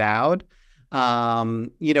well endowed.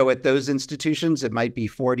 At those institutions, it might be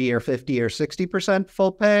 40 or 50 or 60%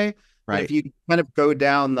 full pay. But Right. if you kind of go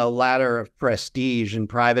down the ladder of prestige in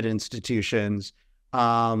private institutions,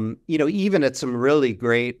 even at some really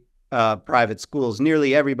great private schools,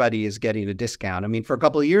 nearly everybody is getting a discount. I mean, for a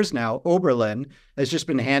couple of years now, Oberlin has just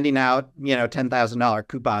been handing out, $10,000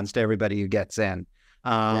 coupons to everybody who gets in.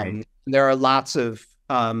 Right. There are lots of,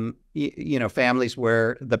 families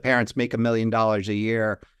where the parents make $1 million a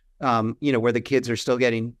year, where the kids are still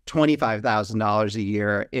getting $25,000 a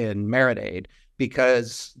year in merit aid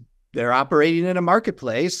because they're operating in a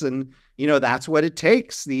marketplace. And, that's what it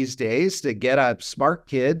takes these days to get a smart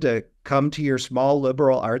kid to come to your small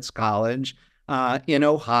liberal arts college in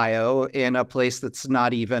Ohio, in a place that's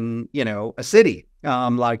not even, a city. A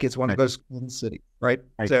lot of kids want to go to school in the city, right?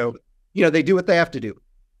 So, they do what they have to do.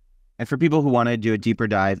 And for people who want to do a deeper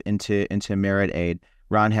dive into merit aid,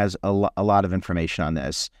 Ron has a lot of information on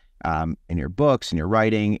this in your books, in your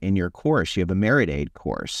writing, in your course. You have a merit aid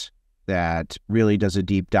course that really does a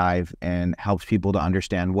deep dive and helps people to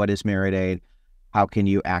understand what is merit aid, how can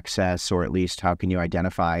you access, or at least how can you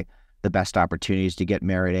identify the best opportunities to get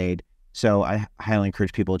merit aid. So I highly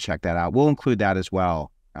encourage people to check that out. We'll include that as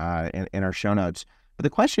well in our show notes. But the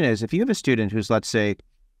question is, if you have a student who's, let's say,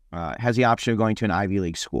 has the option of going to an Ivy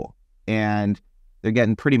League school and they're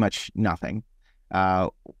getting pretty much nothing,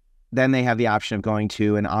 then they have the option of going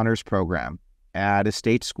to an honors program at a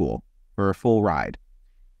state school for a full ride.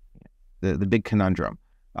 The big conundrum.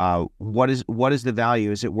 What is the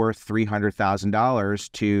value? Is it worth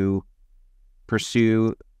 $300,000 to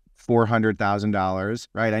pursue $400,000?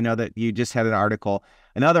 Right. I know that you just had an article.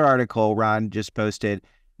 Another article Ron just posted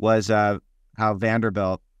was how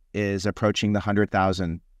Vanderbilt is approaching the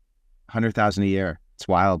 100,000 a year. It's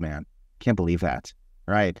wild, man. Can't believe that.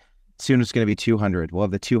 Right. Soon it's going to be 200. We'll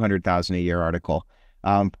have the 200,000 a year article.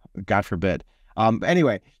 God forbid.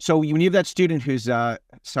 Anyway, so when you have that student who's,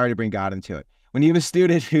 sorry to bring God into it, when you have a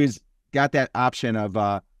student who's got that option of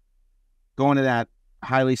going to that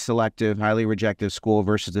highly selective, highly rejective school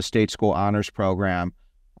versus the state school honors program,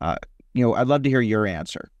 I'd love to hear your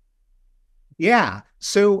answer. Yeah.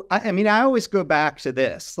 So, I always go back to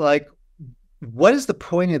this, like, what is the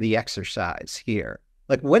point of the exercise here?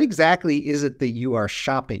 Like, what exactly is it that you are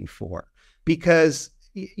shopping for? Because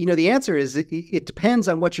the answer is it depends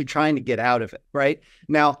on what you're trying to get out of it, right?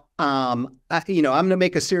 Now, I'm going to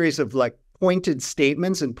make a series of like pointed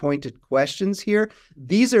statements and pointed questions here.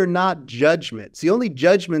 These are not judgments. The only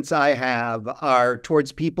judgments I have are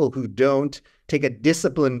towards people who don't take a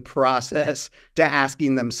disciplined process to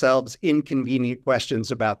asking themselves inconvenient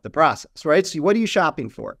questions about the process, right? So what are you shopping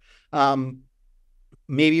for?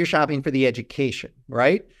 Maybe you're shopping for the education,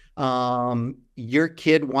 right? Your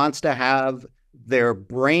kid wants to have their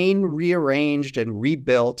brain rearranged and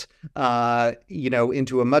rebuilt,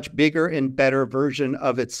 into a much bigger and better version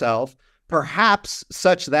of itself, perhaps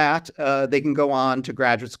such that they can go on to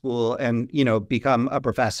graduate school and, become a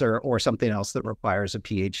professor or something else that requires a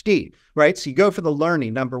PhD, right? So you go for the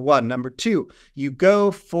learning, number one. Number two, you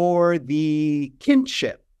go for the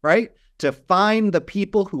kinship, right? To find the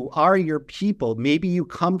people who are your people. Maybe you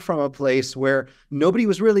come from a place where nobody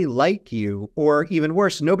was really like you, or even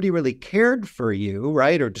worse, nobody really cared for you,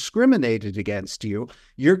 right? Or discriminated against you.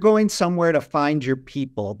 You're going somewhere to find your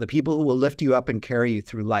people, the people who will lift you up and carry you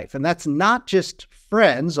through life. And that's not just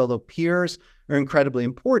friends, although peers are incredibly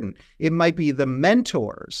important. It might be the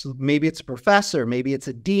mentors. Maybe it's a professor. Maybe it's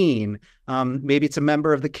a dean. Maybe it's a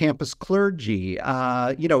member of the campus clergy.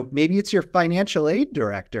 Maybe it's your financial aid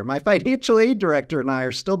director. My financial aid director and I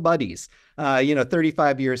are still buddies,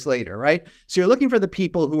 35 years later, right? So you're looking for the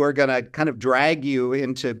people who are going to kind of drag you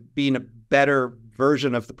into being a better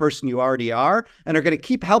version of the person you already are, and are going to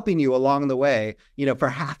keep helping you along the way, for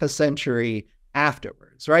half a century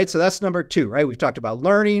afterwards, right? So that's number two, right? We've talked about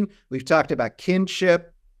learning. We've talked about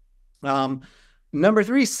kinship. Number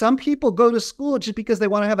three, some people go to school just because they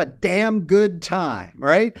want to have a damn good time,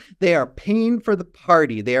 right? They are paying for the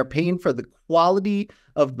party. They are paying for the quality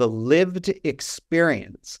of the lived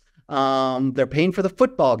experience. They're paying for the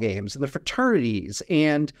football games and the fraternities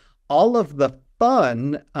and all of the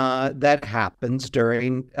fun that happens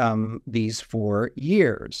during these 4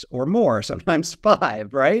 years or more, sometimes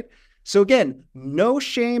 5, right? So again, no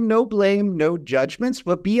shame, no blame, no judgments,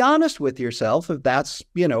 but be honest with yourself if that's,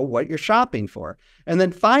 what you're shopping for. And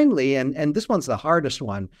then finally, and this one's the hardest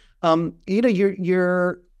one,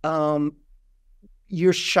 you're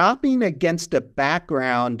shopping against a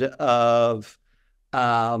background of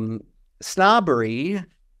um, snobbery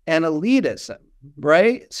and elitism,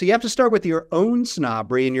 right? So you have to start with your own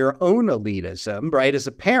snobbery and your own elitism, right? As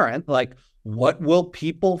a parent, like, what will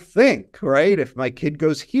people think, right? If my kid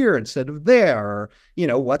goes here instead of there, or,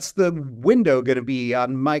 what's the window going to be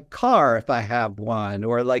on my car if I have one,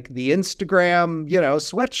 or like the Instagram,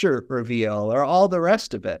 sweatshirt reveal, or all the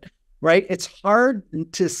rest of it, right? It's hard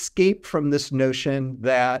to escape from this notion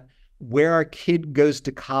that where our kid goes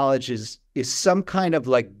to college is some kind of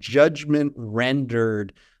like judgment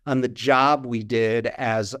rendered on the job we did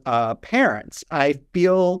as parents. I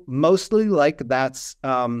feel mostly like that's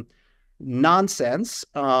nonsense.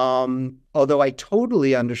 Although I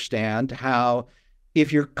totally understand how,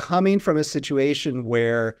 if you're coming from a situation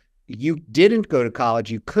where you didn't go to college,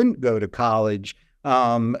 you couldn't go to college,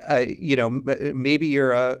 maybe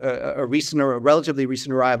you're a relatively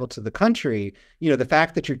recent arrival to the country, the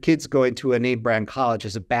fact that your kid's going to a name brand college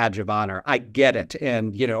is a badge of honor. I get it.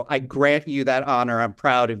 And, I grant you that honor. I'm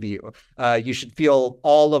proud of you. You should feel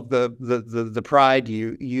all of the pride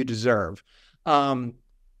you deserve.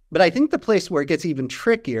 But I think the place where it gets even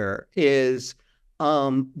trickier is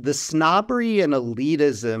the snobbery and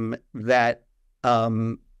elitism that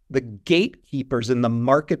the gatekeepers in the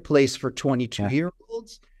marketplace for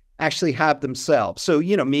 22-year-olds actually have themselves. So,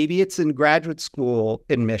 maybe it's in graduate school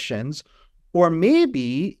admissions, or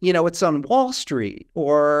maybe, it's on Wall Street,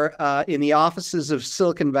 or in the offices of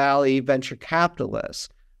Silicon Valley venture capitalists,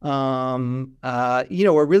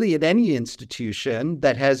 or really at any institution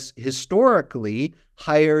that has historically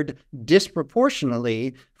hired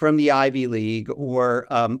disproportionately from the Ivy League or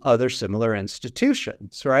other similar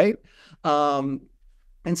institutions, right?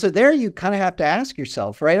 And so there you kind of have to ask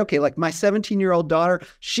yourself, right? Okay, like my 17-year-old daughter,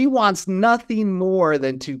 she wants nothing more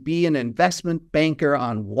than to be an investment banker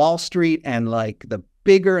on Wall Street, and like the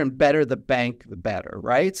bigger and better the bank, the better,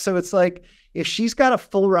 right? So it's like, if she's got a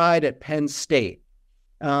full ride at Penn State,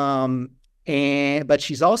 but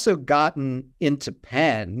she's also gotten into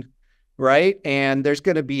Penn, right? And there's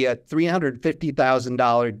going to be a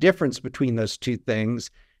 $350,000 difference between those two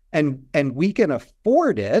things. And we can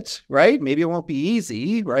afford it, right? Maybe it won't be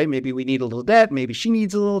easy, right? Maybe we need a little debt. Maybe she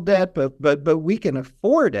needs a little debt, but we can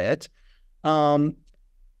afford it. I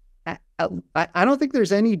don't think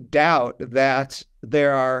there's any doubt that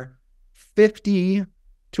there are 50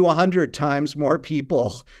 to 100 times more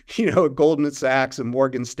people, at Goldman Sachs and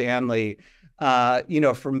Morgan Stanley,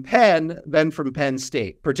 from Penn than from Penn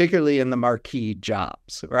State, particularly in the marquee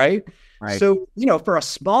jobs, right? Right. So, for a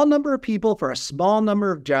small number of people, for a small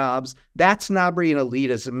number of jobs, that snobbery and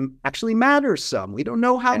elitism actually matters some. We don't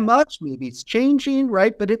know how much, maybe it's changing,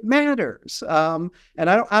 right? But it matters. And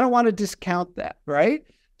I don't want to discount that, right?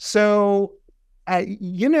 So, I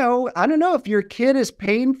don't know if your kid is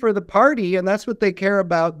paying for the party and that's what they care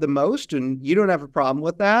about the most, and you don't have a problem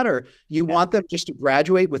with that, or you want them just to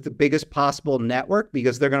graduate with the biggest possible network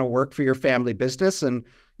because they're going to work for your family business, and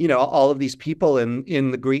all of these people in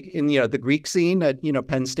the Greek scene at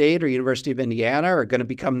Penn State or University of Indiana are going to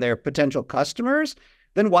become their potential customers,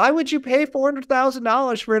 then why would you pay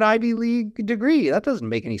 $400,000 for an Ivy League degree? That doesn't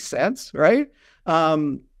make any sense, right?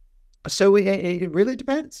 So it really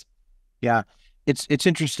depends. Yeah. It's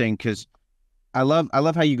interesting because I love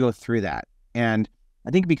how you go through that. And I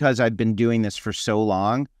think because I've been doing this for so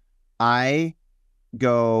long,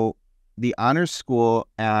 the honors school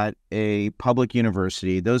at a public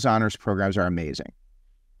university, those honors programs are amazing.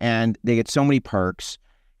 And they get so many perks.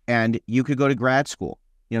 And you could go to grad school.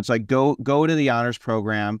 It's like go to the honors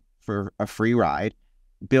program for a free ride,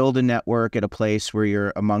 build a network at a place where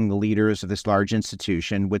you're among the leaders of this large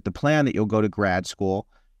institution with the plan that you'll go to grad school.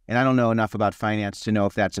 And I don't know enough about finance to know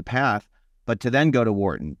if that's a path, but to then go to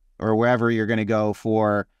Wharton or wherever you're going to go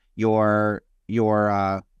for your or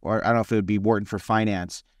I don't know if it would be Wharton for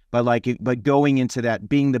finance, but going into that,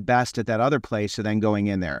 being the best at that other place, and then going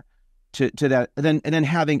in there to that, and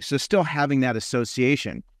then still having that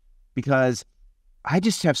association, because I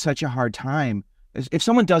just have such a hard time if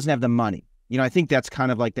someone doesn't have the money. I think that's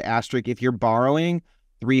kind of like the asterisk. If you're borrowing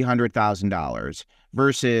 $300,000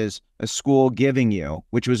 versus a school giving you,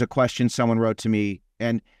 which was a question someone wrote to me,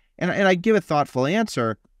 and I give a thoughtful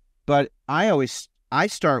answer, but I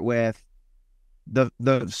start with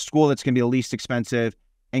the school that's going to be the least expensive,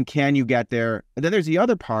 and can you get there? And then there's the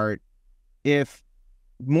other part. If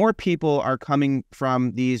more people are coming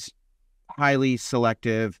from these highly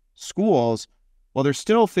selective schools, well, there's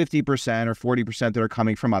still 50% or 40% that are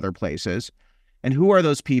coming from other places. And who are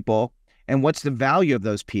those people? And what's the value of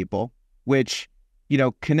those people? Which,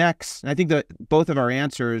 connects. And I think that both of our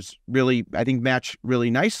answers really, match really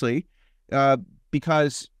nicely,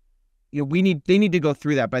 because they need to go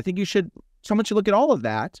through that. But I think you should someone should look at all of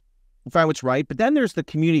that and find what's right. But then there's the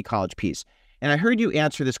community college piece. And I heard you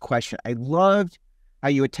answer this question. I loved how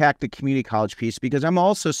you attack the community college piece, because I'm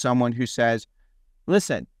also someone who says,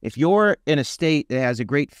 listen, if you're in a state that has a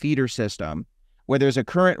great feeder system, where there's a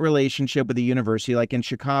current relationship with the university, like in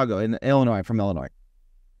Chicago, in Illinois, I'm from Illinois,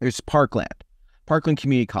 there's Parkland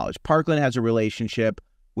Community College. Parkland has a relationship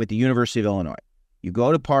with the University of Illinois. You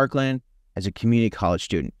go to Parkland as a community college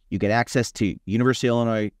student. You get access to University of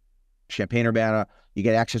Illinois, Champaign-Urbana. You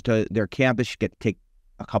get access to their campus. You get to take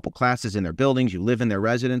a couple classes in their buildings. You live in their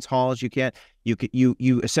residence halls. You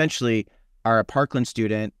essentially are a Parkland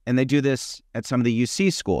student, and they do this at some of the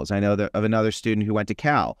UC schools. I know of another student who went to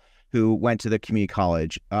Cal, who went to the community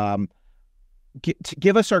college.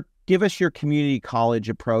 Give us your community college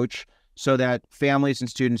approach, so that families and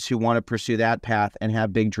students who want to pursue that path and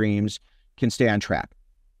have big dreams can stay on track.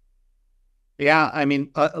 Yeah, I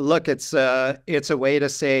mean, look, it's a way to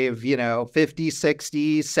save, $50,000,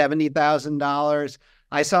 $60,000, $70,000.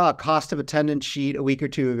 I saw a cost of attendance sheet a week or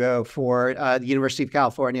two ago for the University of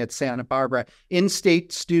California at Santa Barbara.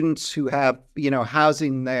 In-state students who have,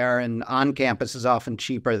 housing there and on campus is often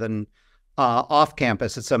cheaper than off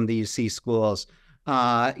campus at some of the UC schools.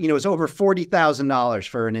 It's over $40,000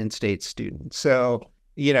 for an in-state student. So,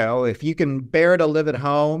 if you can bear to live at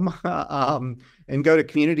home and go to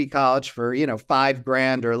community college for,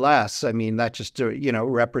 $5,000 or less, I mean, that just,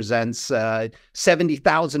 represents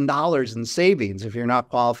 $70,000 in savings if you're not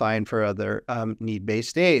qualifying for other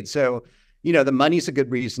need-based aid. So, the money's a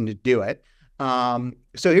good reason to do it. So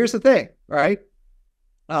here's the thing, right?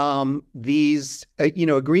 These,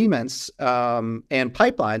 agreements and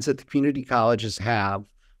pipelines that the community colleges have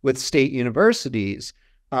with state universities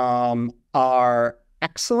are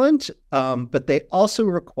excellent, but they also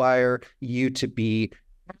require you to be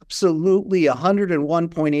absolutely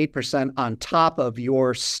 101.8% on top of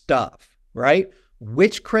your stuff, right?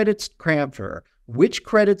 Which credits transfer, which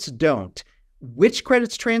credits don't, which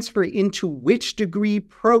credits transfer into which degree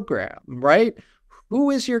program, right? Who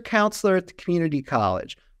is your counselor at the community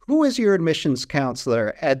college? Who is your admissions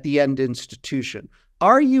counselor at the end institution?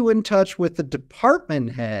 Are you in touch with the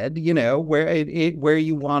department head, where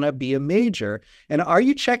you want to be a major? And are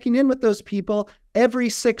you checking in with those people every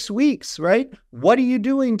 6 weeks, right? What are you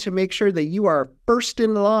doing to make sure that you are first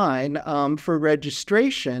in line for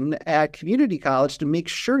registration at community college to make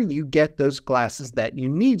sure you get those classes that you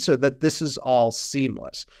need so that this is all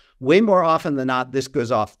seamless? Way more often than not, this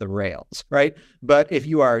goes off the rails, right? But if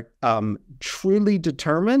you are truly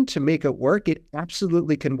determined to make it work, it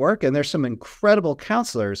absolutely can work. And there's some incredible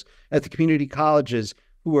counselors at the community colleges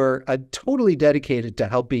who are totally dedicated to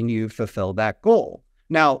helping you fulfill that goal.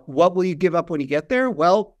 Now, what will you give up when you get there?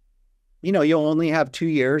 Well, you'll only have 2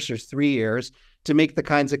 years or 3 years to make the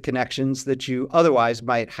kinds of connections that you otherwise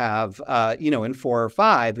might have, in 4 or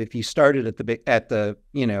 5 if you started at the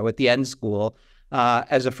end school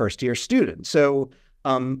as a first-year student. So,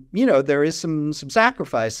 there is some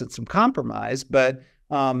sacrifice and some compromise, but,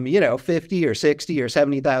 $50,000 or $60,000 or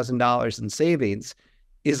 $70,000 in savings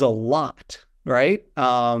is a lot, right?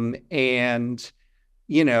 And,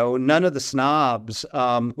 none of the snobs who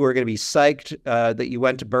are going to be psyched that you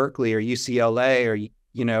went to Berkeley or UCLA or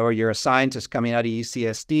you're a scientist coming out of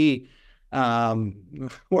UCSD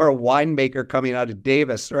or a winemaker coming out of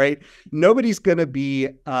Davis, right? Nobody's going to be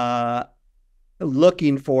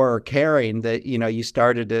looking for or caring that, you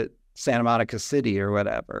started at Santa Monica City or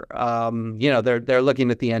whatever. They're looking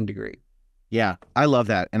at the end degree. Yeah, I love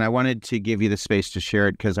that. And I wanted to give you the space to share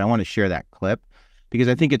it because I want to share that clip, because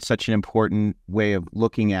I think it's such an important way of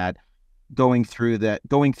looking at going through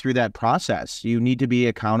that process. You need to be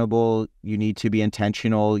accountable. You need to be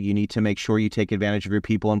intentional. You need to make sure you take advantage of your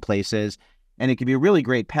people and places. And it can be a really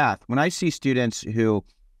great path. When I see students who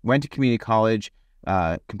went to community college,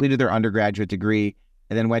 completed their undergraduate degree,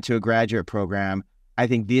 and then went to a graduate program, I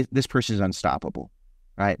think this person is unstoppable,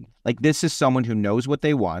 right? Like, this is someone who knows what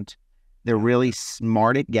they want. They're really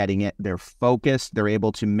smart at getting it. They're focused. They're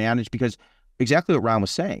able to manage, because exactly what Ron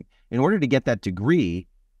was saying, in order to get that degree,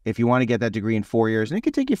 if you want to get that degree in 4 years, and it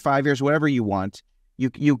could take you 5 years, whatever you want,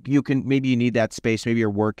 you can, maybe you need that space. Maybe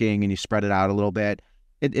you're working and you spread it out a little bit.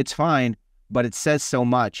 It's fine, but it says so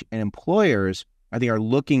much. And employers, I think, are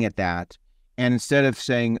looking at that. And instead of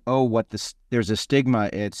saying, oh, there's a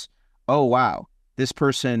stigma, it's, oh, wow, this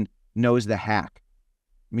person knows the hack.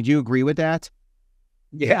 I mean, do you agree with that?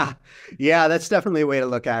 Yeah, that's definitely a way to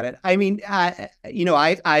look at it. I mean, I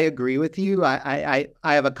agree with you. I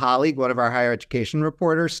have a colleague, one of our higher education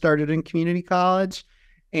reporters, started in community college,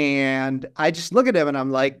 and I just look at him and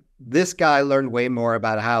I'm like, this guy learned way more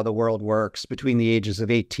about how the world works between the ages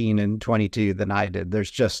of 18 and 22 than I did.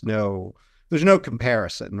 There's just no there's no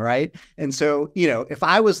comparison, right? And so, if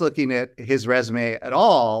I was looking at his resume at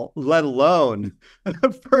all, let alone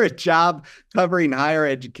for a job covering higher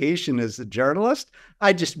education as a journalist,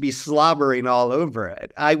 I'd just be slobbering all over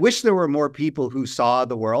it. I wish there were more people who saw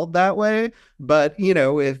the world that way. But,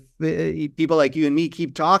 if people like you and me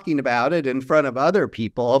keep talking about it in front of other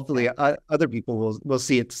people, hopefully other people will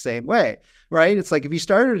see it the same way, right? It's like if you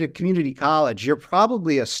started at community college, you're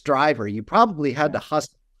probably a striver. You probably had to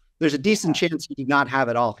hustle. There's a decent chance you did not have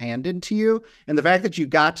it all handed to you. And the fact that you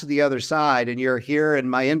got to the other side and you're here in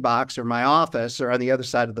my inbox or my office or on the other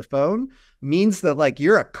side of the phone means that like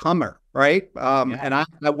you're a comer, right? And I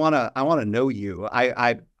want to know you.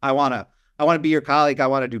 I want to be your colleague. I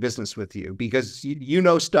want to do business with you because you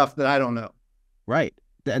know stuff that I don't know. Right.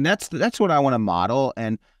 And that's what I want to model.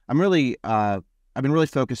 And I'm really, I've been really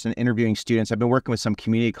focused on interviewing students. I've been working with some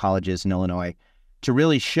community colleges in Illinois to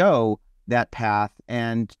really show that path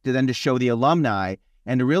and to show the alumni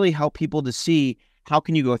and to really help people to see how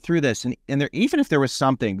can you go through this. And there, even if there was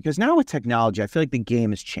something, because now with technology, I feel like the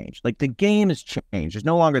game has changed. Like the game has changed. There's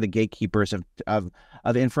no longer the gatekeepers of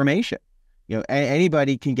information.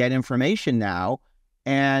 Anybody can get information now,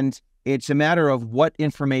 and it's a matter of what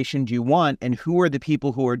information do you want and who are the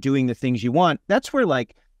people who are doing the things you want. That's where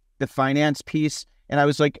like the finance piece. And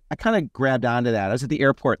I kind of grabbed onto that. I was at the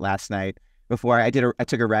airport last night before I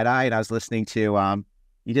took a red eye and I was listening to,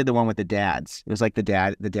 you did the one with the dads. It was like the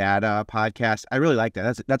dad podcast. I really like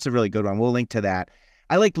that. That's a really good one. We'll link to that.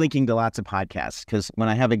 I like linking to lots of podcasts because when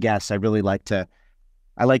I have a guest, I really like to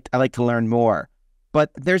learn more.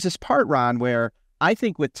 But there's this part, Ron, where I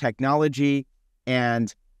think with technology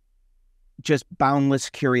and just boundless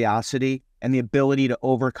curiosity and the ability to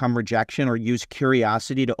overcome rejection or use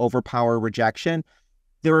curiosity to overpower rejection,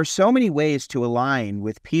 there are so many ways to align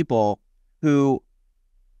with people who,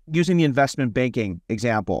 using the investment banking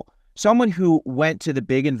example, someone who went to the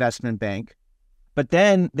big investment bank, but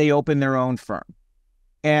then they opened their own firm,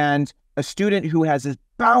 and a student who has this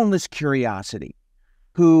boundless curiosity,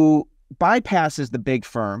 who bypasses the big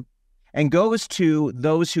firm and goes to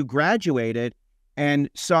those who graduated and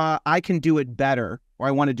saw, I can do it better, or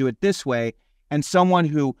I want to do it this way, and someone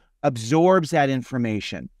who absorbs that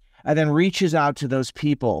information and then reaches out to those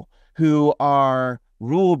people who are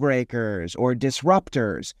rule breakers or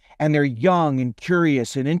disruptors, and they're young and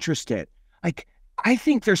curious and interested. Like, I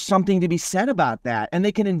think there's something to be said about that, and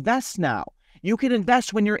they can invest now. You can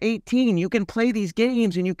invest when you're 18. You can play these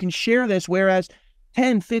games and you can share this, whereas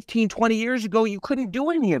 10, 15, 20 years ago, you couldn't do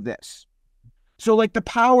any of this. So like the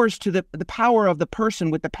power of the person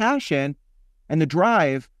with the passion and the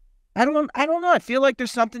drive, I don't know. I feel like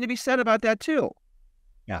there's something to be said about that too.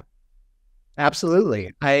 Yeah,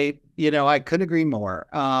 absolutely. I couldn't agree more.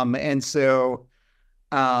 And so,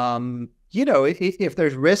 if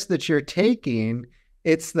there's risk that you're taking,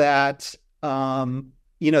 it's that,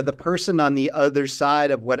 the person on the other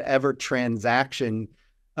side of whatever transaction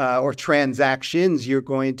or transactions you're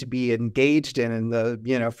going to be engaged in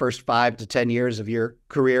the, first 5 to 10 years of your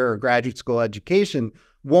career or graduate school education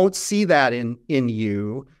won't see that in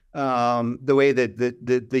you the way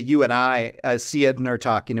that you and I see it and are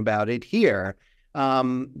talking about it here.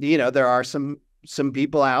 There are some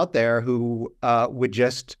people out there who would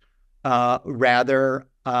just rather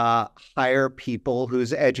hire people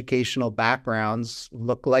whose educational backgrounds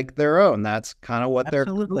look like their own. That's kind of what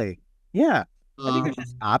Absolutely. Yeah. I think there's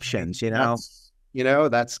just options,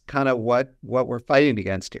 That's kind of what we're fighting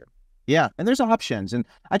against here. Yeah. And there's options. And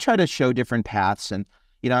I try to show different paths. And,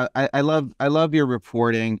 I love your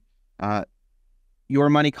reporting. Your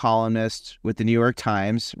money columnist with the New York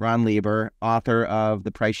Times, Ron Lieber, author of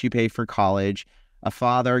The Price You Pay for College, a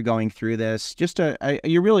father going through this.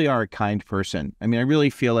 You really are a kind person. I mean, I really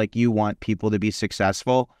feel like you want people to be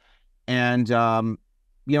successful. And, and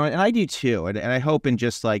I do too. And I hope in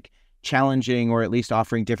just like challenging or at least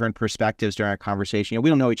offering different perspectives during our conversation. We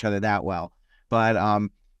don't know each other that well, but,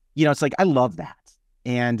 it's like, I love that.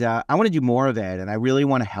 And I want to do more of it. And I really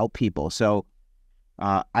want to help people. So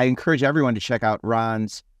I encourage everyone to check out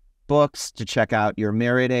Ron's books, to check out your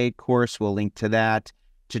Merit course. We'll link to that,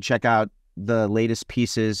 to check out the latest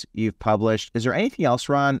pieces you've published. Is there anything else,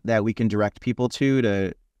 Ron, that we can direct people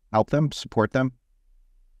to help them, support them?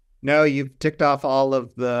 No, you've ticked off all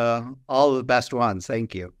of the best ones.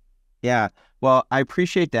 Thank you. Yeah. Well, I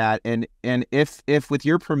appreciate that. And if with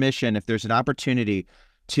your permission, if there's an opportunity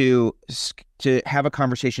to have a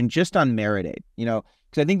conversation just on Merit, because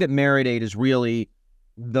I think that Merit is really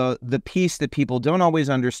the piece that people don't always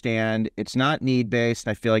understand. It's not need-based.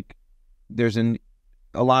 I feel like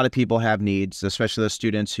a lot of people have needs, especially those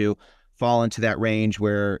students who fall into that range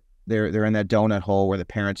where they're in that donut hole where the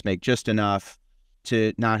parents make just enough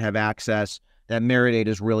to not have access. That merit aid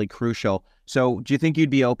is really crucial. So do you think you'd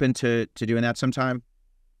be open to doing that sometime?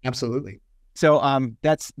 Absolutely. So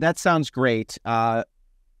that sounds great. I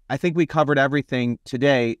think we covered everything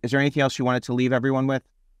today. Is there anything else you wanted to leave everyone with?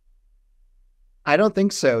 I don't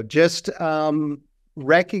think so. Just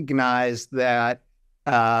recognize that,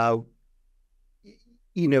 for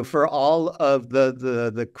all of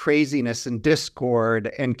the craziness and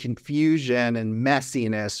discord and confusion and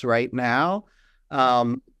messiness right now,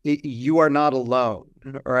 you are not alone,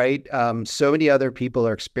 right? So many other people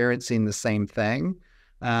are experiencing the same thing.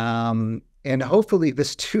 And hopefully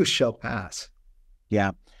this too shall pass.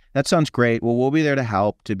 Yeah, that sounds great. Well, we'll be there to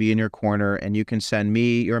help, to be in your corner, and you can send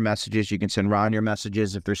me your messages. You can send Ron your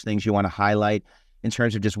messages if there's things you want to highlight in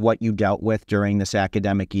terms of just what you dealt with during this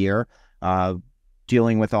academic year,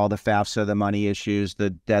 dealing with all the FAFSA, the money issues,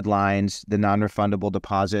 the deadlines, the non-refundable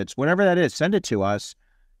deposits, whatever that is, send it to us,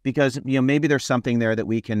 because maybe there's something there that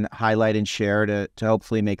we can highlight and share to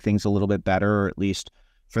hopefully make things a little bit better, or at least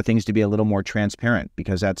for things to be a little more transparent,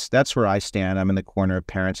 because that's where I stand. I'm in the corner of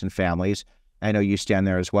parents and families. I know you stand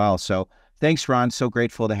there as well. So thanks, Ron. So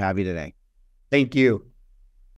grateful to have you today. Thank you.